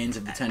take the reins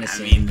of the tennis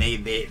scene? I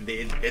mean,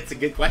 it's a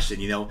good question.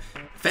 You know,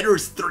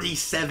 Federer's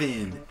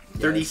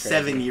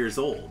 37 years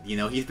old. You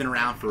know, he's been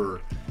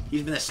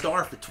a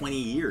star for 20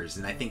 years,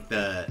 and I think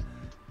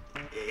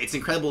it's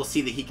incredible to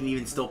see that he can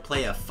even still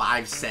play a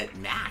 5-set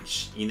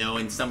match, you know,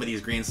 in some of these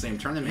Grand Slam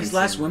tournaments. His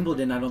last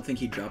Wimbledon, I don't think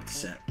he dropped a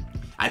set.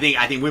 I think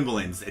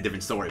Wimbledon's a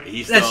different story, but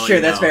he's That's still, true.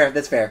 You know,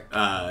 That's fair.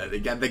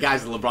 The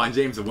guy's the LeBron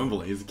James of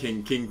Wimbledon. He's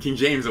King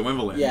James of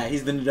Wimbledon. Yeah,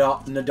 he's the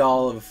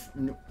Nadal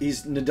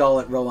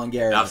at Roland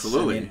Garros.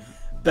 Absolutely. I mean,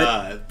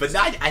 but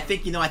I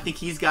think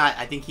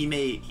he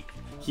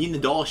and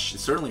Nadal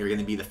certainly are going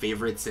to be the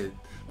favorites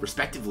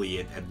respectively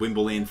at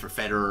Wimbledon for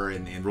Federer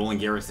and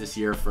Roland Garros this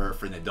year for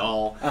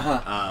Nadal.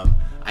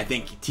 I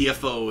think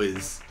Tiafoe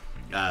is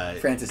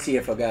Francis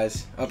Tiafoe,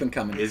 guys, up and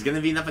coming. Is going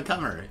to be an up and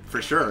comer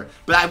for sure.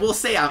 But I will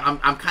say I'm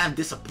kind of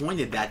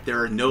disappointed that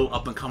there are no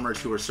up and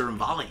comers who are serve and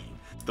volleying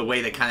the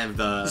way that kind of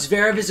the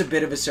Zverev is a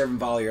bit of a serve and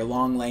volleyer,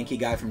 long, lanky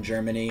guy from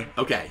Germany.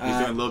 Okay, he's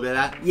doing a little bit of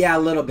that. Yeah, a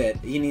little bit.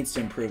 He needs to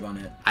improve on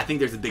it. I think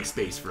there's a big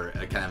space for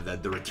kind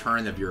of the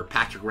return of your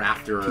Patrick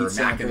Rafter or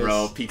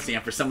McEnroe, Pete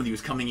Sampras, somebody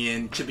who's coming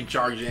in, chipping,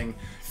 charging.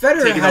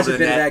 Federer taking has over a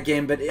the bit of net. that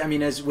game, but I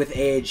mean, as with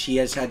age, he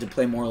has had to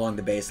play more along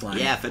the baseline.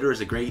 Yeah, Federer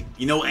is a great.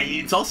 You know, and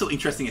it's also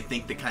interesting to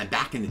think that kind of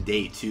back in the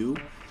day too,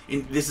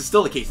 and this is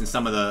still the case in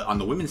some of the on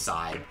the women's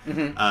side.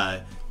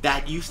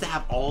 That used to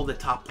have all the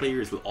top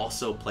players would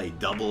also play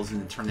doubles in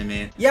the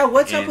tournament. Yeah,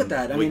 what's up with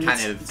that? I mean,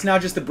 kind it's now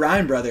just the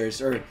Bryan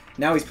brothers, or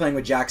now he's playing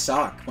with Jack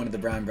Sock, one of the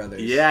Bryan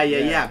brothers.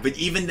 Yeah. But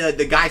even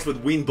the guys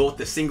would win both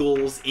the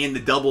singles and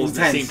the doubles in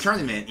the Intense. same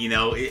tournament. You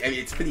know,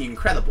 it's pretty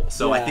incredible.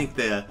 So I think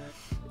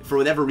for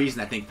whatever reason,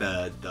 I think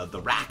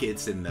the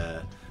rackets and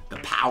the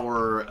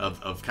power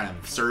of kind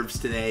of serves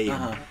today,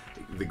 and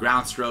the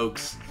ground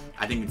strokes,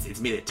 I think it's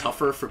made it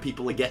tougher for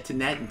people to get to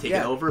net and take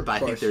it over.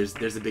 But I think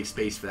there's a big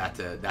space for that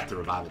to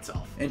revive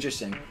itself.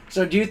 Interesting.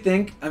 So do you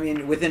think, I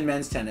mean, within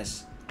men's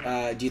tennis,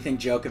 do you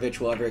think Djokovic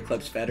will ever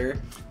eclipse Federer?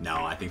 No,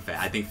 I think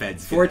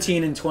Fed's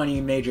 14 and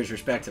 20 majors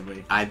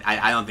respectively.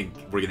 I don't think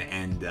we're gonna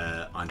end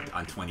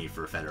on 20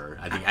 for Federer.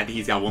 I think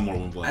he's got one more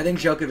Wimbledon. I think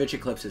Djokovic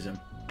eclipses him.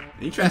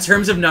 Interesting. In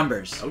terms of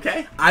numbers.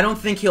 Okay. I don't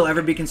think he'll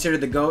ever be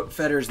considered the GOAT.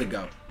 Federer's the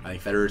GOAT. I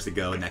think Federer's the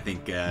GOAT, and I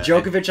think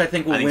Djokovic, I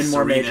think, will win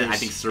more majors. I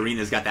think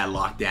Serena's got that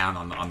locked down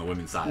on the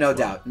women's side. No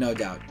doubt.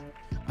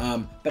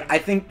 But I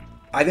think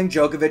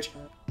Djokovic,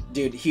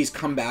 dude, he's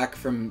come back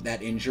from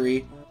that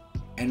injury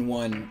and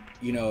won,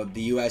 you know,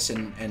 the U.S.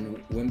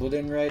 and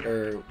Wimbledon, right?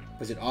 Or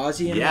was it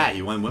Aussie? Yeah,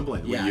 he won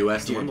Wimbledon. Yeah,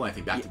 U.S. dude, and Wimbledon, I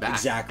think, back to back.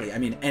 Exactly. I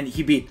mean, and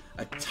he beat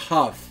a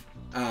tough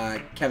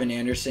Kevin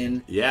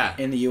Anderson. Yeah.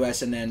 In the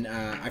U.S. and then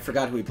I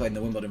forgot who he played in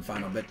the Wimbledon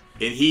final, but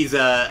and he's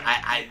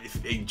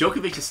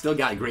Djokovic has still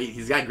got great.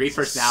 He's got great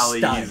personality.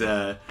 Stud. He's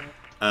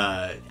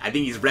I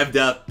think he's revved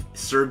up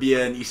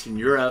Serbia and Eastern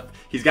Europe.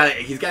 He's got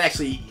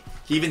actually.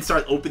 He even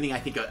started opening, I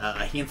think,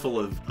 a handful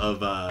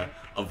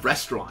of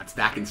restaurants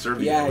back in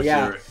Serbia, which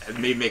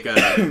may make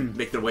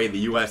their way to the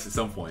U.S. at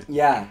some point.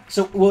 Yeah.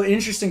 So, well,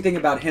 interesting thing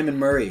about him and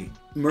Murray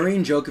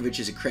and Djokovic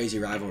is a crazy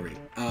rivalry.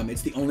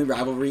 It's the only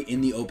rivalry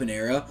in the Open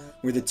era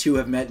where the two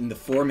have met in the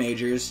 4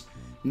 majors,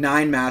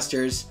 9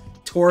 Masters,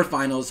 Tour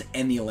finals,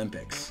 and the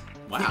Olympics.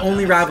 Wow, the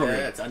only rivalry.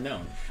 That's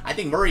unknown. I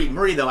think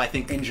Murray though, I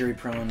think injury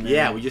prone. Man.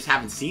 Yeah, we just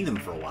haven't seen him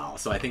for a while,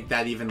 so I think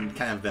that even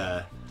kind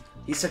of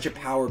he's such a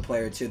power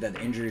player too that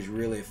injuries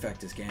really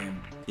affect his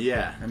game.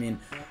 Yeah. I mean,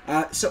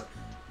 so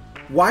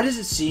why does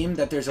it seem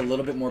that there's a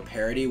little bit more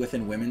parity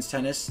within women's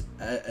tennis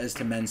as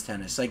to men's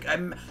tennis? Like,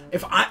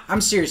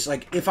 I'm serious.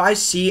 Like, if I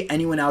see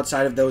anyone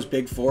outside of those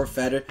big 4,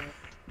 Federer,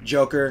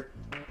 Joker,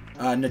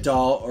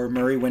 Nadal, or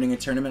Murray winning a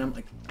tournament, I'm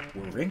like,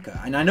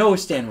 Wawrinka. And I know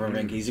Stan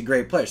Wawrinka. He's a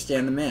great player.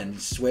 Stan the man.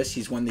 He's Swiss.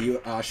 He's won the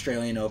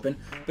Australian Open.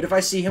 But if I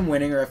see him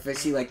winning, or if I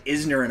see like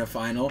Isner in a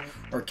final,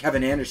 or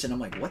Kevin Anderson, I'm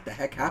like, what the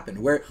heck happened?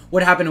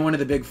 What happened to one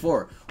of the big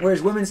 4?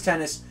 Whereas women's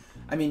tennis,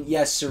 I mean,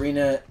 yes,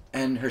 Serena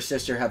and her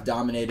sister have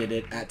dominated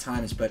it at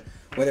times, but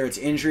whether it's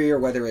injury or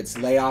whether it's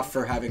layoff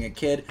for having a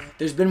kid,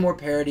 there's been more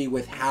parity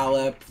with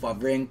Halep,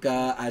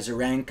 Wawrinka,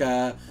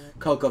 Azarenka,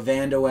 Coco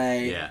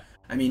Vandeweghe. Yeah.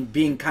 I mean,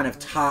 being kind of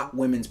top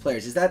women's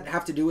players. Does that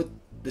have to do with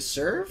the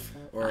serve?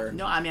 Or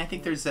no, I mean, I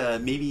think there's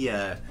maybe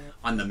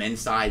on the men's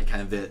side,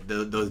 kind of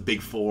those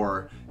big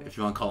 4, if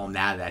you want to call them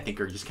that, I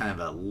think are just kind of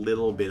a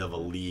little bit of a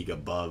league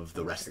above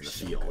the rest of the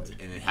field,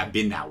 and it have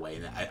been that way,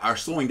 and are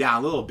slowing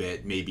down a little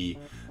bit maybe,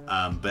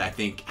 but I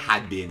think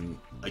had been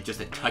just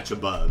a touch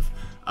above.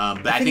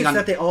 But I think it's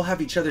that they all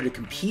have each other to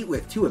compete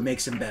with too. It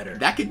makes them better.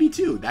 That could be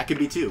too.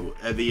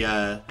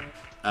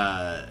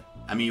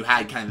 I mean, you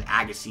had kind of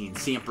Agassi and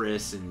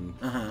Sampras, and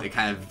they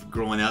kind of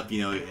growing up,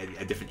 you know,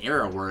 a different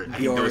era where I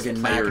think those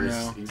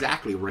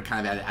players were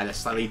kind of at a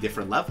slightly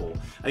different level.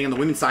 I think on the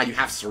women's side, you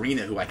have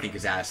Serena, who I think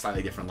is at a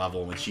slightly different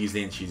level. When she's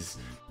in, she's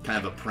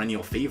kind of a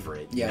perennial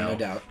favorite. Yeah, no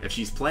doubt. If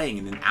she's playing,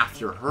 and then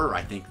after her,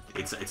 I think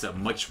it's a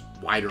much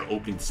wider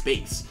open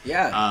space.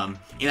 Yeah.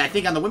 And I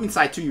think on the women's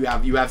side too,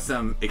 you have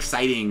some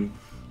exciting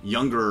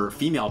younger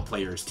female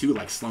players too,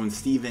 like Sloane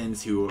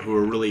Stephens, who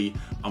are really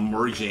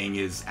emerging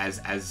as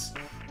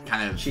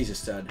kind of. She's a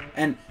stud.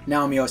 And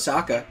Naomi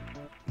Osaka,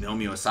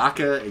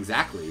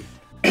 exactly.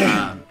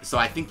 So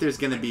I think there's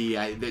going to be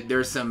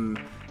there's some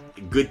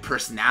good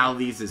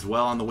personalities as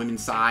well on the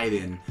women's side,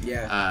 and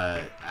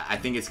I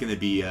think it's going to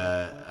be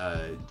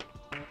I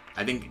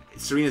think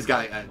Serena's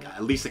got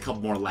at least a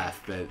couple more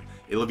left, but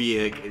it'll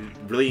be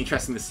really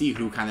interesting to see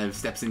who kind of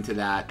steps into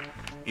that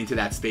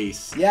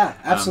space. Yeah,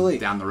 absolutely.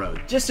 Down the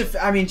road. Just to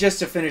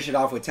finish it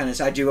off with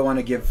tennis, I do want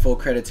to give full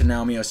credit to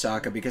Naomi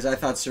Osaka, because I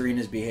thought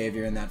Serena's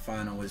behavior in that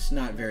final was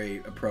not very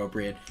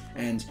appropriate,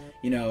 and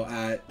you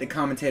know the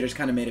commentators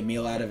kind of made a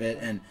meal out of it,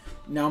 and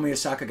Naomi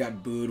Osaka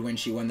got booed when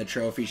she won the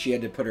trophy. She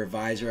had to put her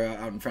visor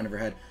out in front of her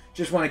head.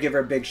 Just want to give her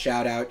a big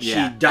shout out.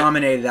 Yeah. She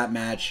dominated that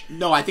match.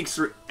 No, I think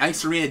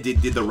Serena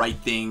did the right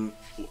thing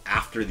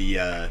after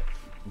the.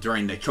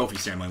 During the trophy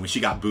ceremony, when she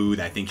got booed,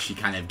 I think she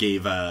kind of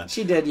gave.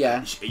 She did,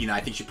 yeah.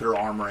 I think she put her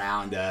arm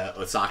around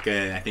Osaka,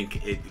 and I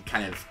think it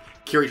kind of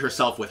carried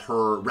herself with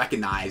her,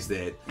 recognized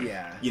that.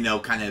 Yeah. You know,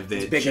 kind of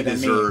that she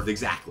deserved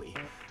exactly,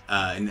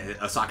 and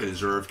Osaka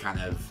deserved kind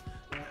of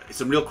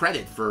some real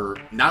credit for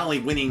not only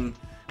winning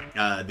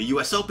the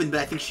U.S. Open, but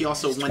I think she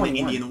also She's won the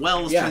 21. Indian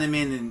Wells Yeah.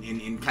 tournament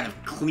and kind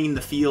of cleaned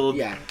the field.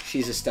 Yeah,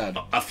 she's a stud.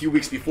 A few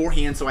weeks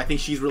beforehand, so I think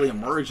she's really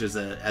emerged as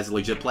a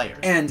legit player.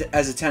 And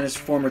as a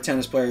former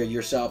tennis player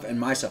yourself and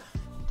myself,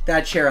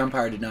 that chair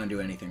umpire did not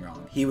do anything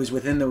wrong. He was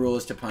within the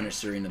rules to punish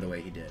Serena the way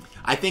he did.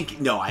 I think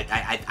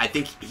I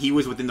think he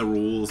was within the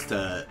rules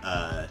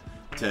to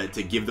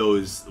give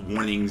those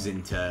warnings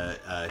and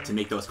to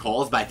make those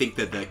calls. But I think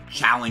that the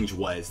challenge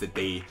was that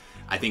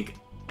I think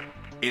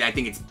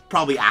it's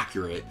probably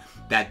accurate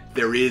that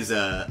there is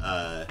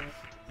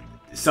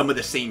some of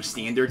the same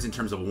standards in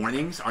terms of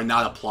warnings are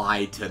not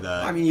applied to the.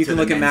 I mean, you can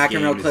look at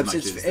McEnroe clips.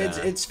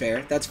 It's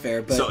fair. That's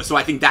fair. But so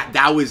I think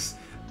that was.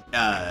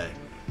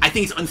 I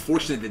think it's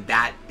unfortunate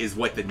that is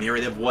what the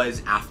narrative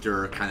was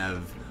after kind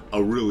of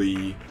a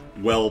really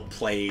well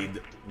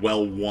played,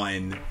 well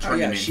won tournament. oh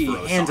yeah, she for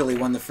Osaka. handily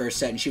won the first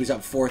set, and she was up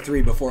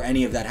 4-3 before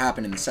any of that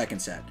happened in the second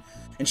set,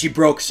 and she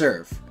broke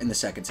serve in the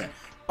second set.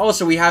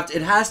 Also,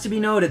 it has to be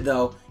noted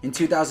though, in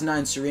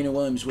 2009, Serena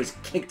Williams was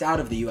kicked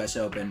out of the U.S.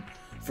 Open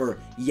for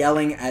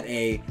yelling at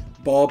a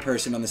ball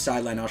person on the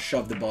sideline, "I'll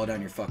shove the ball down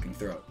your fucking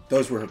throat."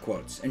 Those were her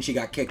quotes, and she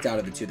got kicked out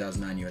of the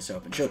 2009 U.S.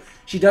 Open. So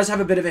she does have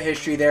a bit of a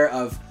history there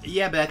of.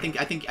 Yeah, but I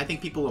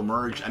think people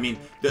emerge. I mean,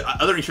 the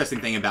other interesting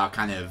thing about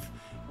kind of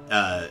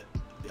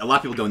a lot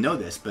of people don't know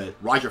this, but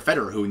Roger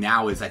Federer, who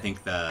now is I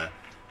think the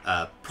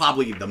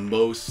probably the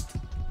most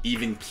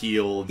even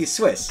keeled. He's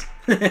Swiss.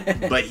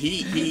 But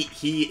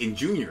he in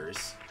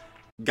juniors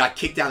got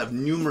kicked out of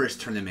numerous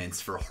tournaments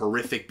for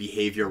horrific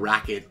behavior,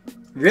 racket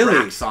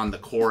cracks on the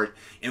court,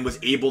 and was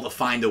able to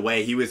find a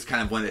way. He was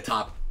kind of one of the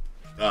top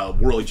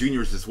world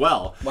juniors as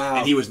well. Wow.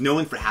 And he was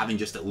known for having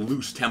just a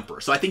loose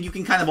temper. So I think you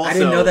can kind of also I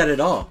didn't know that at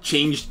all.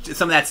 change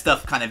some of that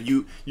stuff. Kind of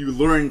you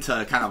learn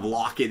to kind of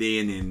lock it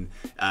in, and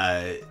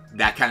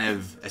that kind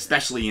of,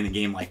 especially in a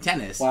game like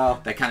tennis. Wow.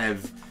 That kind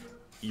of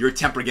your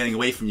temper getting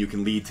away from you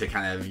can lead to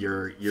kind of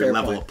your Fair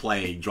level point. of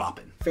play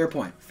dropping. Fair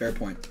point. Fair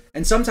point.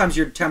 And sometimes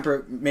your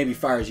temper maybe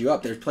fires you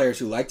up. There's players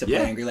who like to play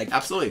angry. Like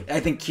absolutely. I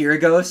think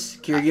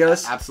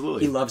Kyrgios.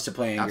 Absolutely. He loves to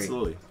play angry.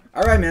 Absolutely.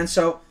 All right, man.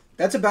 So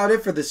that's about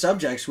it for the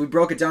subjects. We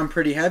broke it down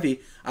pretty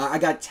heavy. I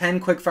got 10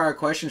 quick fire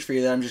questions for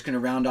you that I'm just going to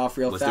round off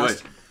real Let's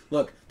fast. do it.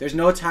 Look, there's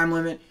no time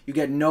limit. You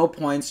get no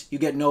points. You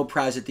get no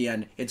prize at the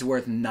end. It's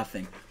worth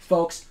nothing.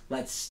 Folks,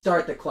 let's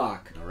start the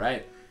clock. All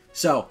right.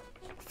 So,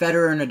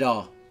 Federer or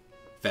Nadal?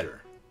 Federer.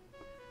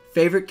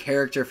 Favorite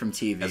character from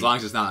TV? As long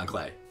as it's not on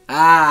clay.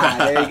 Ah,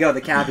 there you go.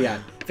 The caveat.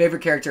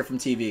 Favorite character from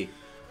TV?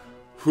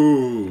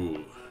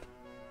 Who?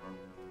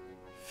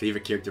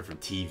 Favorite character from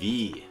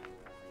TV?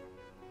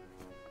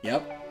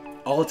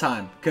 Yep. All the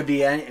time. Could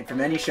be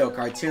from any show.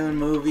 Cartoon,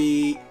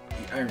 movie.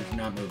 Or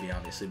not movie,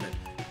 obviously, but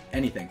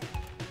anything.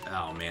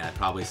 Oh, man. I'd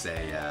probably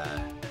say...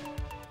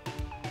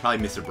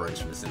 probably Mr. Burns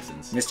from The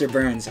Simpsons. Mr.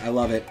 Burns. I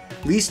love it.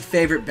 Least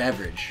favorite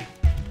beverage?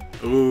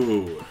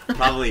 Ooh.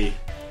 Probably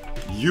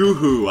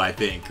Yoo-Hoo, I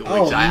think. Which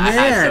Oh, I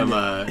man.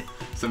 had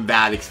some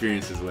bad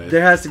experiences with.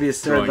 There has to be a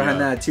story Growing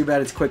behind up. that. Too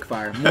bad it's quick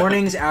fire.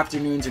 Mornings,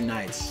 afternoons, or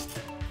nights?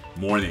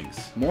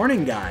 Mornings.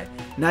 Morning guy.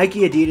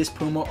 Nike, Adidas,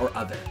 Puma, or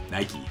other?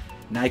 Nike.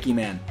 Nike,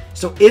 man.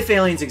 So if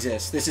aliens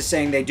exist, this is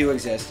saying they do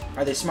exist,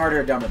 are they smarter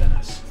or dumber than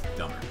us?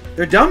 Dumber.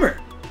 They're dumber.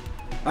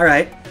 All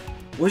right.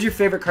 What was your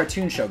favorite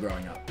cartoon show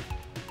growing up?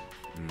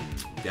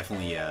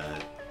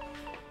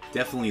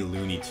 Definitely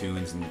Looney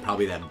Tunes, and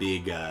probably that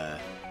big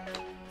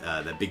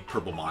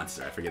purple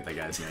monster. I forget that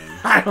guy's name.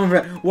 I don't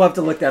remember. We'll have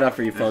to look that up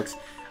for you folks.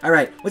 All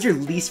right. What's your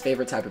least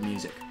favorite type of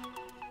music?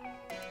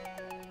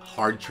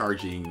 Hard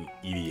charging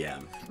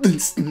EDM.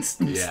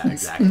 Yeah,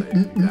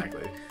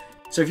 exactly.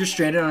 So if you're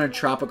stranded on a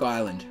tropical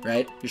island,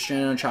 right? You're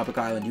stranded on a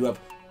tropical island. You have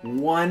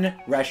one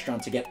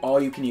restaurant to get all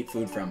you can eat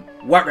food from.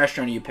 What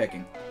restaurant are you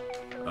picking?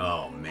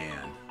 Oh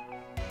man.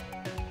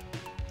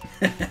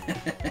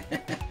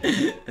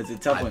 That's a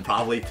tough I'd one.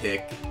 probably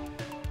pick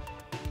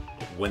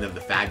one of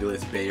the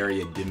fabulous Bay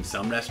Area dim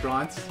sum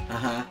restaurants.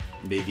 Uh-huh.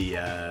 Maybe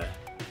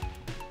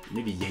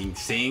Yang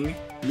Sing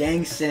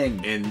Yang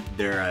Sing. and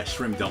their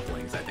shrimp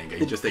dumplings. I think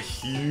it's just a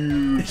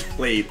huge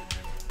plate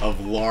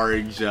of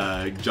large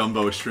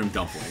jumbo shrimp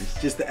dumplings.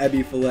 Just the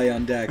Ebby filet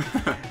on deck.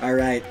 All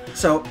right.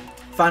 So,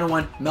 final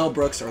one, Mel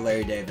Brooks or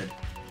Larry David?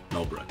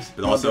 Mel Brooks,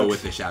 but Mel also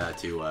Brooks. with a shout out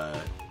to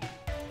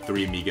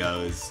Three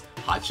Amigos,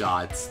 Hot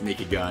Shots,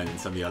 Naked Gun, and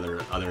some of the other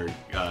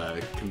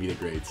comedic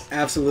greats.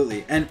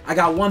 Absolutely. And I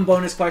got one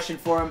bonus question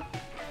for him.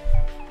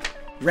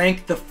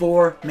 Rank the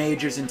 4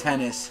 majors in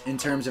tennis in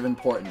terms of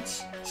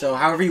importance. So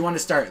however you want to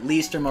start,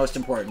 least or most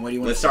important. What do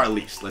you want Let's to start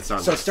least.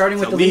 So starting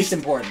with the least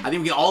important. I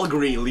think we can all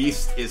agree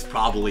least is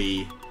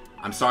probably.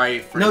 I'm sorry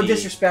for No the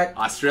disrespect.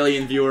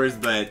 Australian viewers,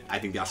 but I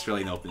think the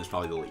Australian Open is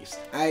probably the least.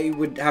 I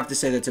would have to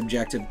say that's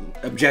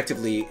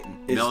objectively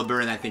is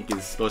Melbourne, I think,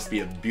 is supposed to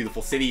be a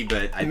beautiful city,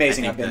 but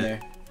amazing. I I've think been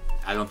there.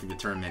 I don't think the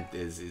tournament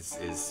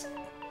is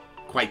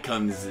quite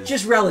comes.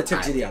 Just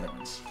relative to the other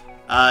ones.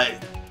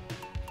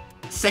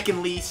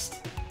 Second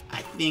least,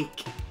 I think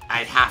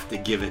I'd have to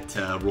give it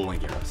to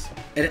Roland Garros.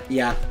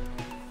 Yeah.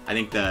 I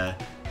think at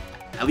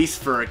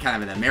least for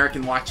kind of an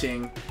American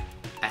watching,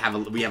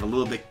 we have a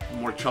little bit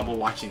more trouble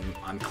watching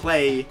on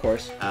clay. Of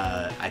course.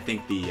 I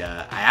think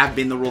I have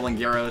been to Roland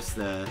Garros.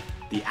 The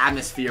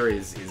atmosphere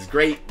is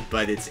great,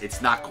 but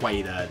it's not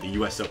quite the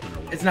U.S. Open or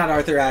whatever. It's not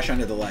Arthur Ashe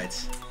under the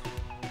lights.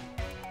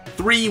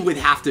 3 would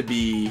have to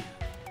be,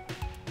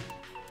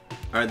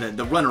 or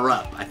the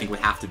runner-up I think would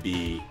have to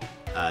be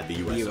the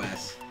U.S. Open.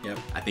 Yep.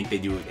 I think they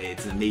do.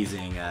 It's an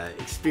amazing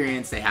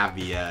experience. They have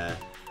the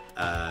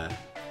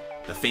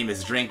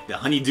famous drink, the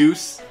honey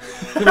deuce.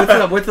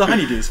 What's the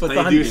honey deuce? What's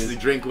the honey deuce? The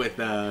drink with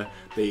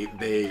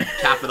they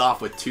cap it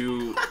off with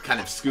 2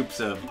 kind of scoops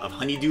of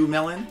honeydew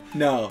melon.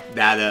 No.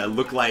 That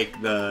look like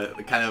the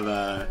kind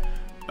of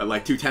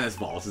like 2 tennis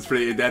balls. It's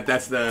pretty.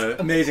 That's the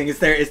amazing. It's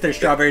their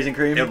strawberries and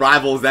cream. It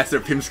rivals. That's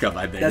their Pim's Cup,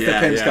 I think. That's their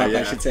Pim's Cup,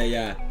 I should say.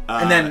 Yeah.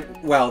 And then,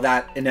 well,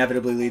 that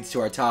inevitably leads to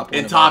our top.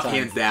 And top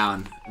hands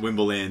down,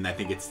 Wimbledon. I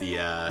think it's the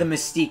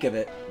mystique of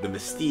it. The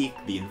mystique,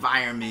 the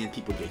environment.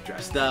 People get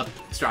dressed up.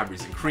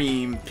 Strawberries and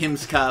cream,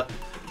 Pim's Cup,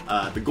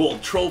 the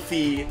gold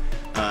trophy.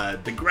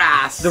 The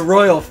grass, the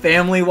royal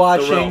family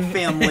watching, the royal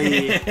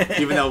family.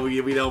 Even though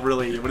we don't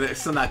really, we're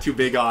still not too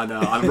big on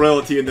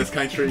royalty in this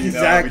country. You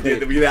exactly.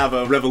 know? We did have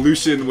a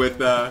revolution with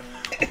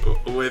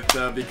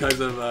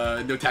because of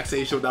no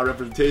taxation without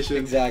representation.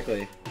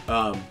 Exactly.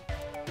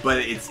 But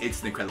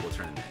it's an incredible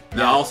tournament.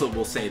 Now, I also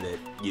will say that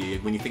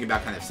when you think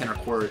about kind of center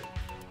court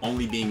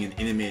only being an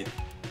intimate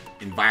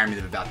environment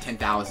of about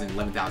 10,000,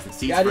 11,000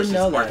 seats versus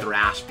Arthur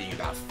Ashe being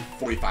about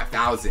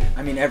 45,000.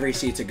 I mean, every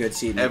seat's a good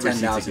seat. Every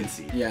seat's a good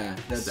seat. Yeah.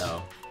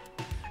 So.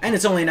 And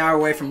it's only an hour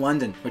away from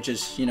London, which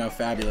is,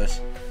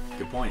 fabulous.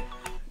 Good point.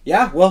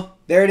 Yeah, well,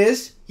 there it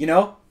is.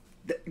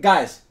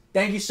 Guys,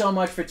 thank you so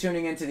much for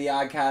tuning into the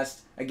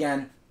OddCast.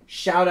 Again,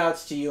 shout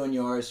outs to you and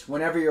yours.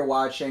 Whenever you're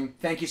watching,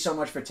 thank you so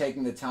much for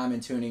taking the time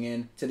and tuning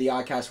in to the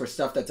OddCast where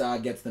stuff that's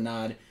odd gets the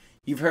nod.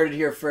 You've heard it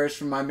here first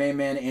from my main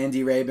man,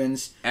 Andy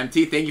Rabens.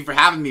 MT, thank you for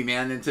having me,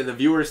 man. And to the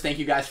viewers, thank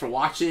you guys for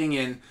watching.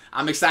 And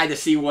I'm excited to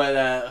see what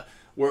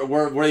where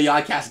the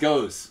OddCast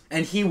goes.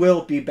 And he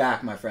will be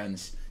back, my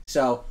friends.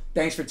 So,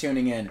 thanks for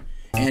tuning in.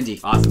 Andy.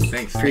 Awesome,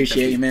 thanks.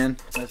 Appreciate you, man.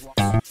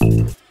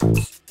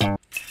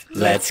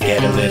 Let's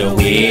get a little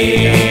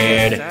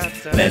weird.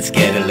 Let's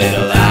get a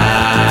little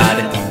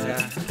odd.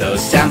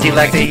 Those sounds you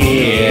like to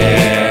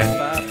hear.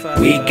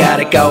 We got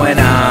it going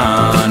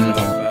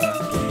on.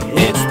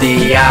 It's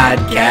the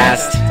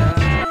OddCast.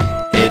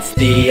 It's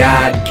the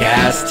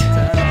OddCast.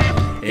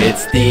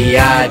 It's the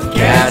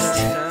OddCast.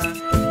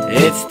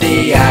 It's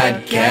the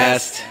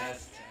OddCast.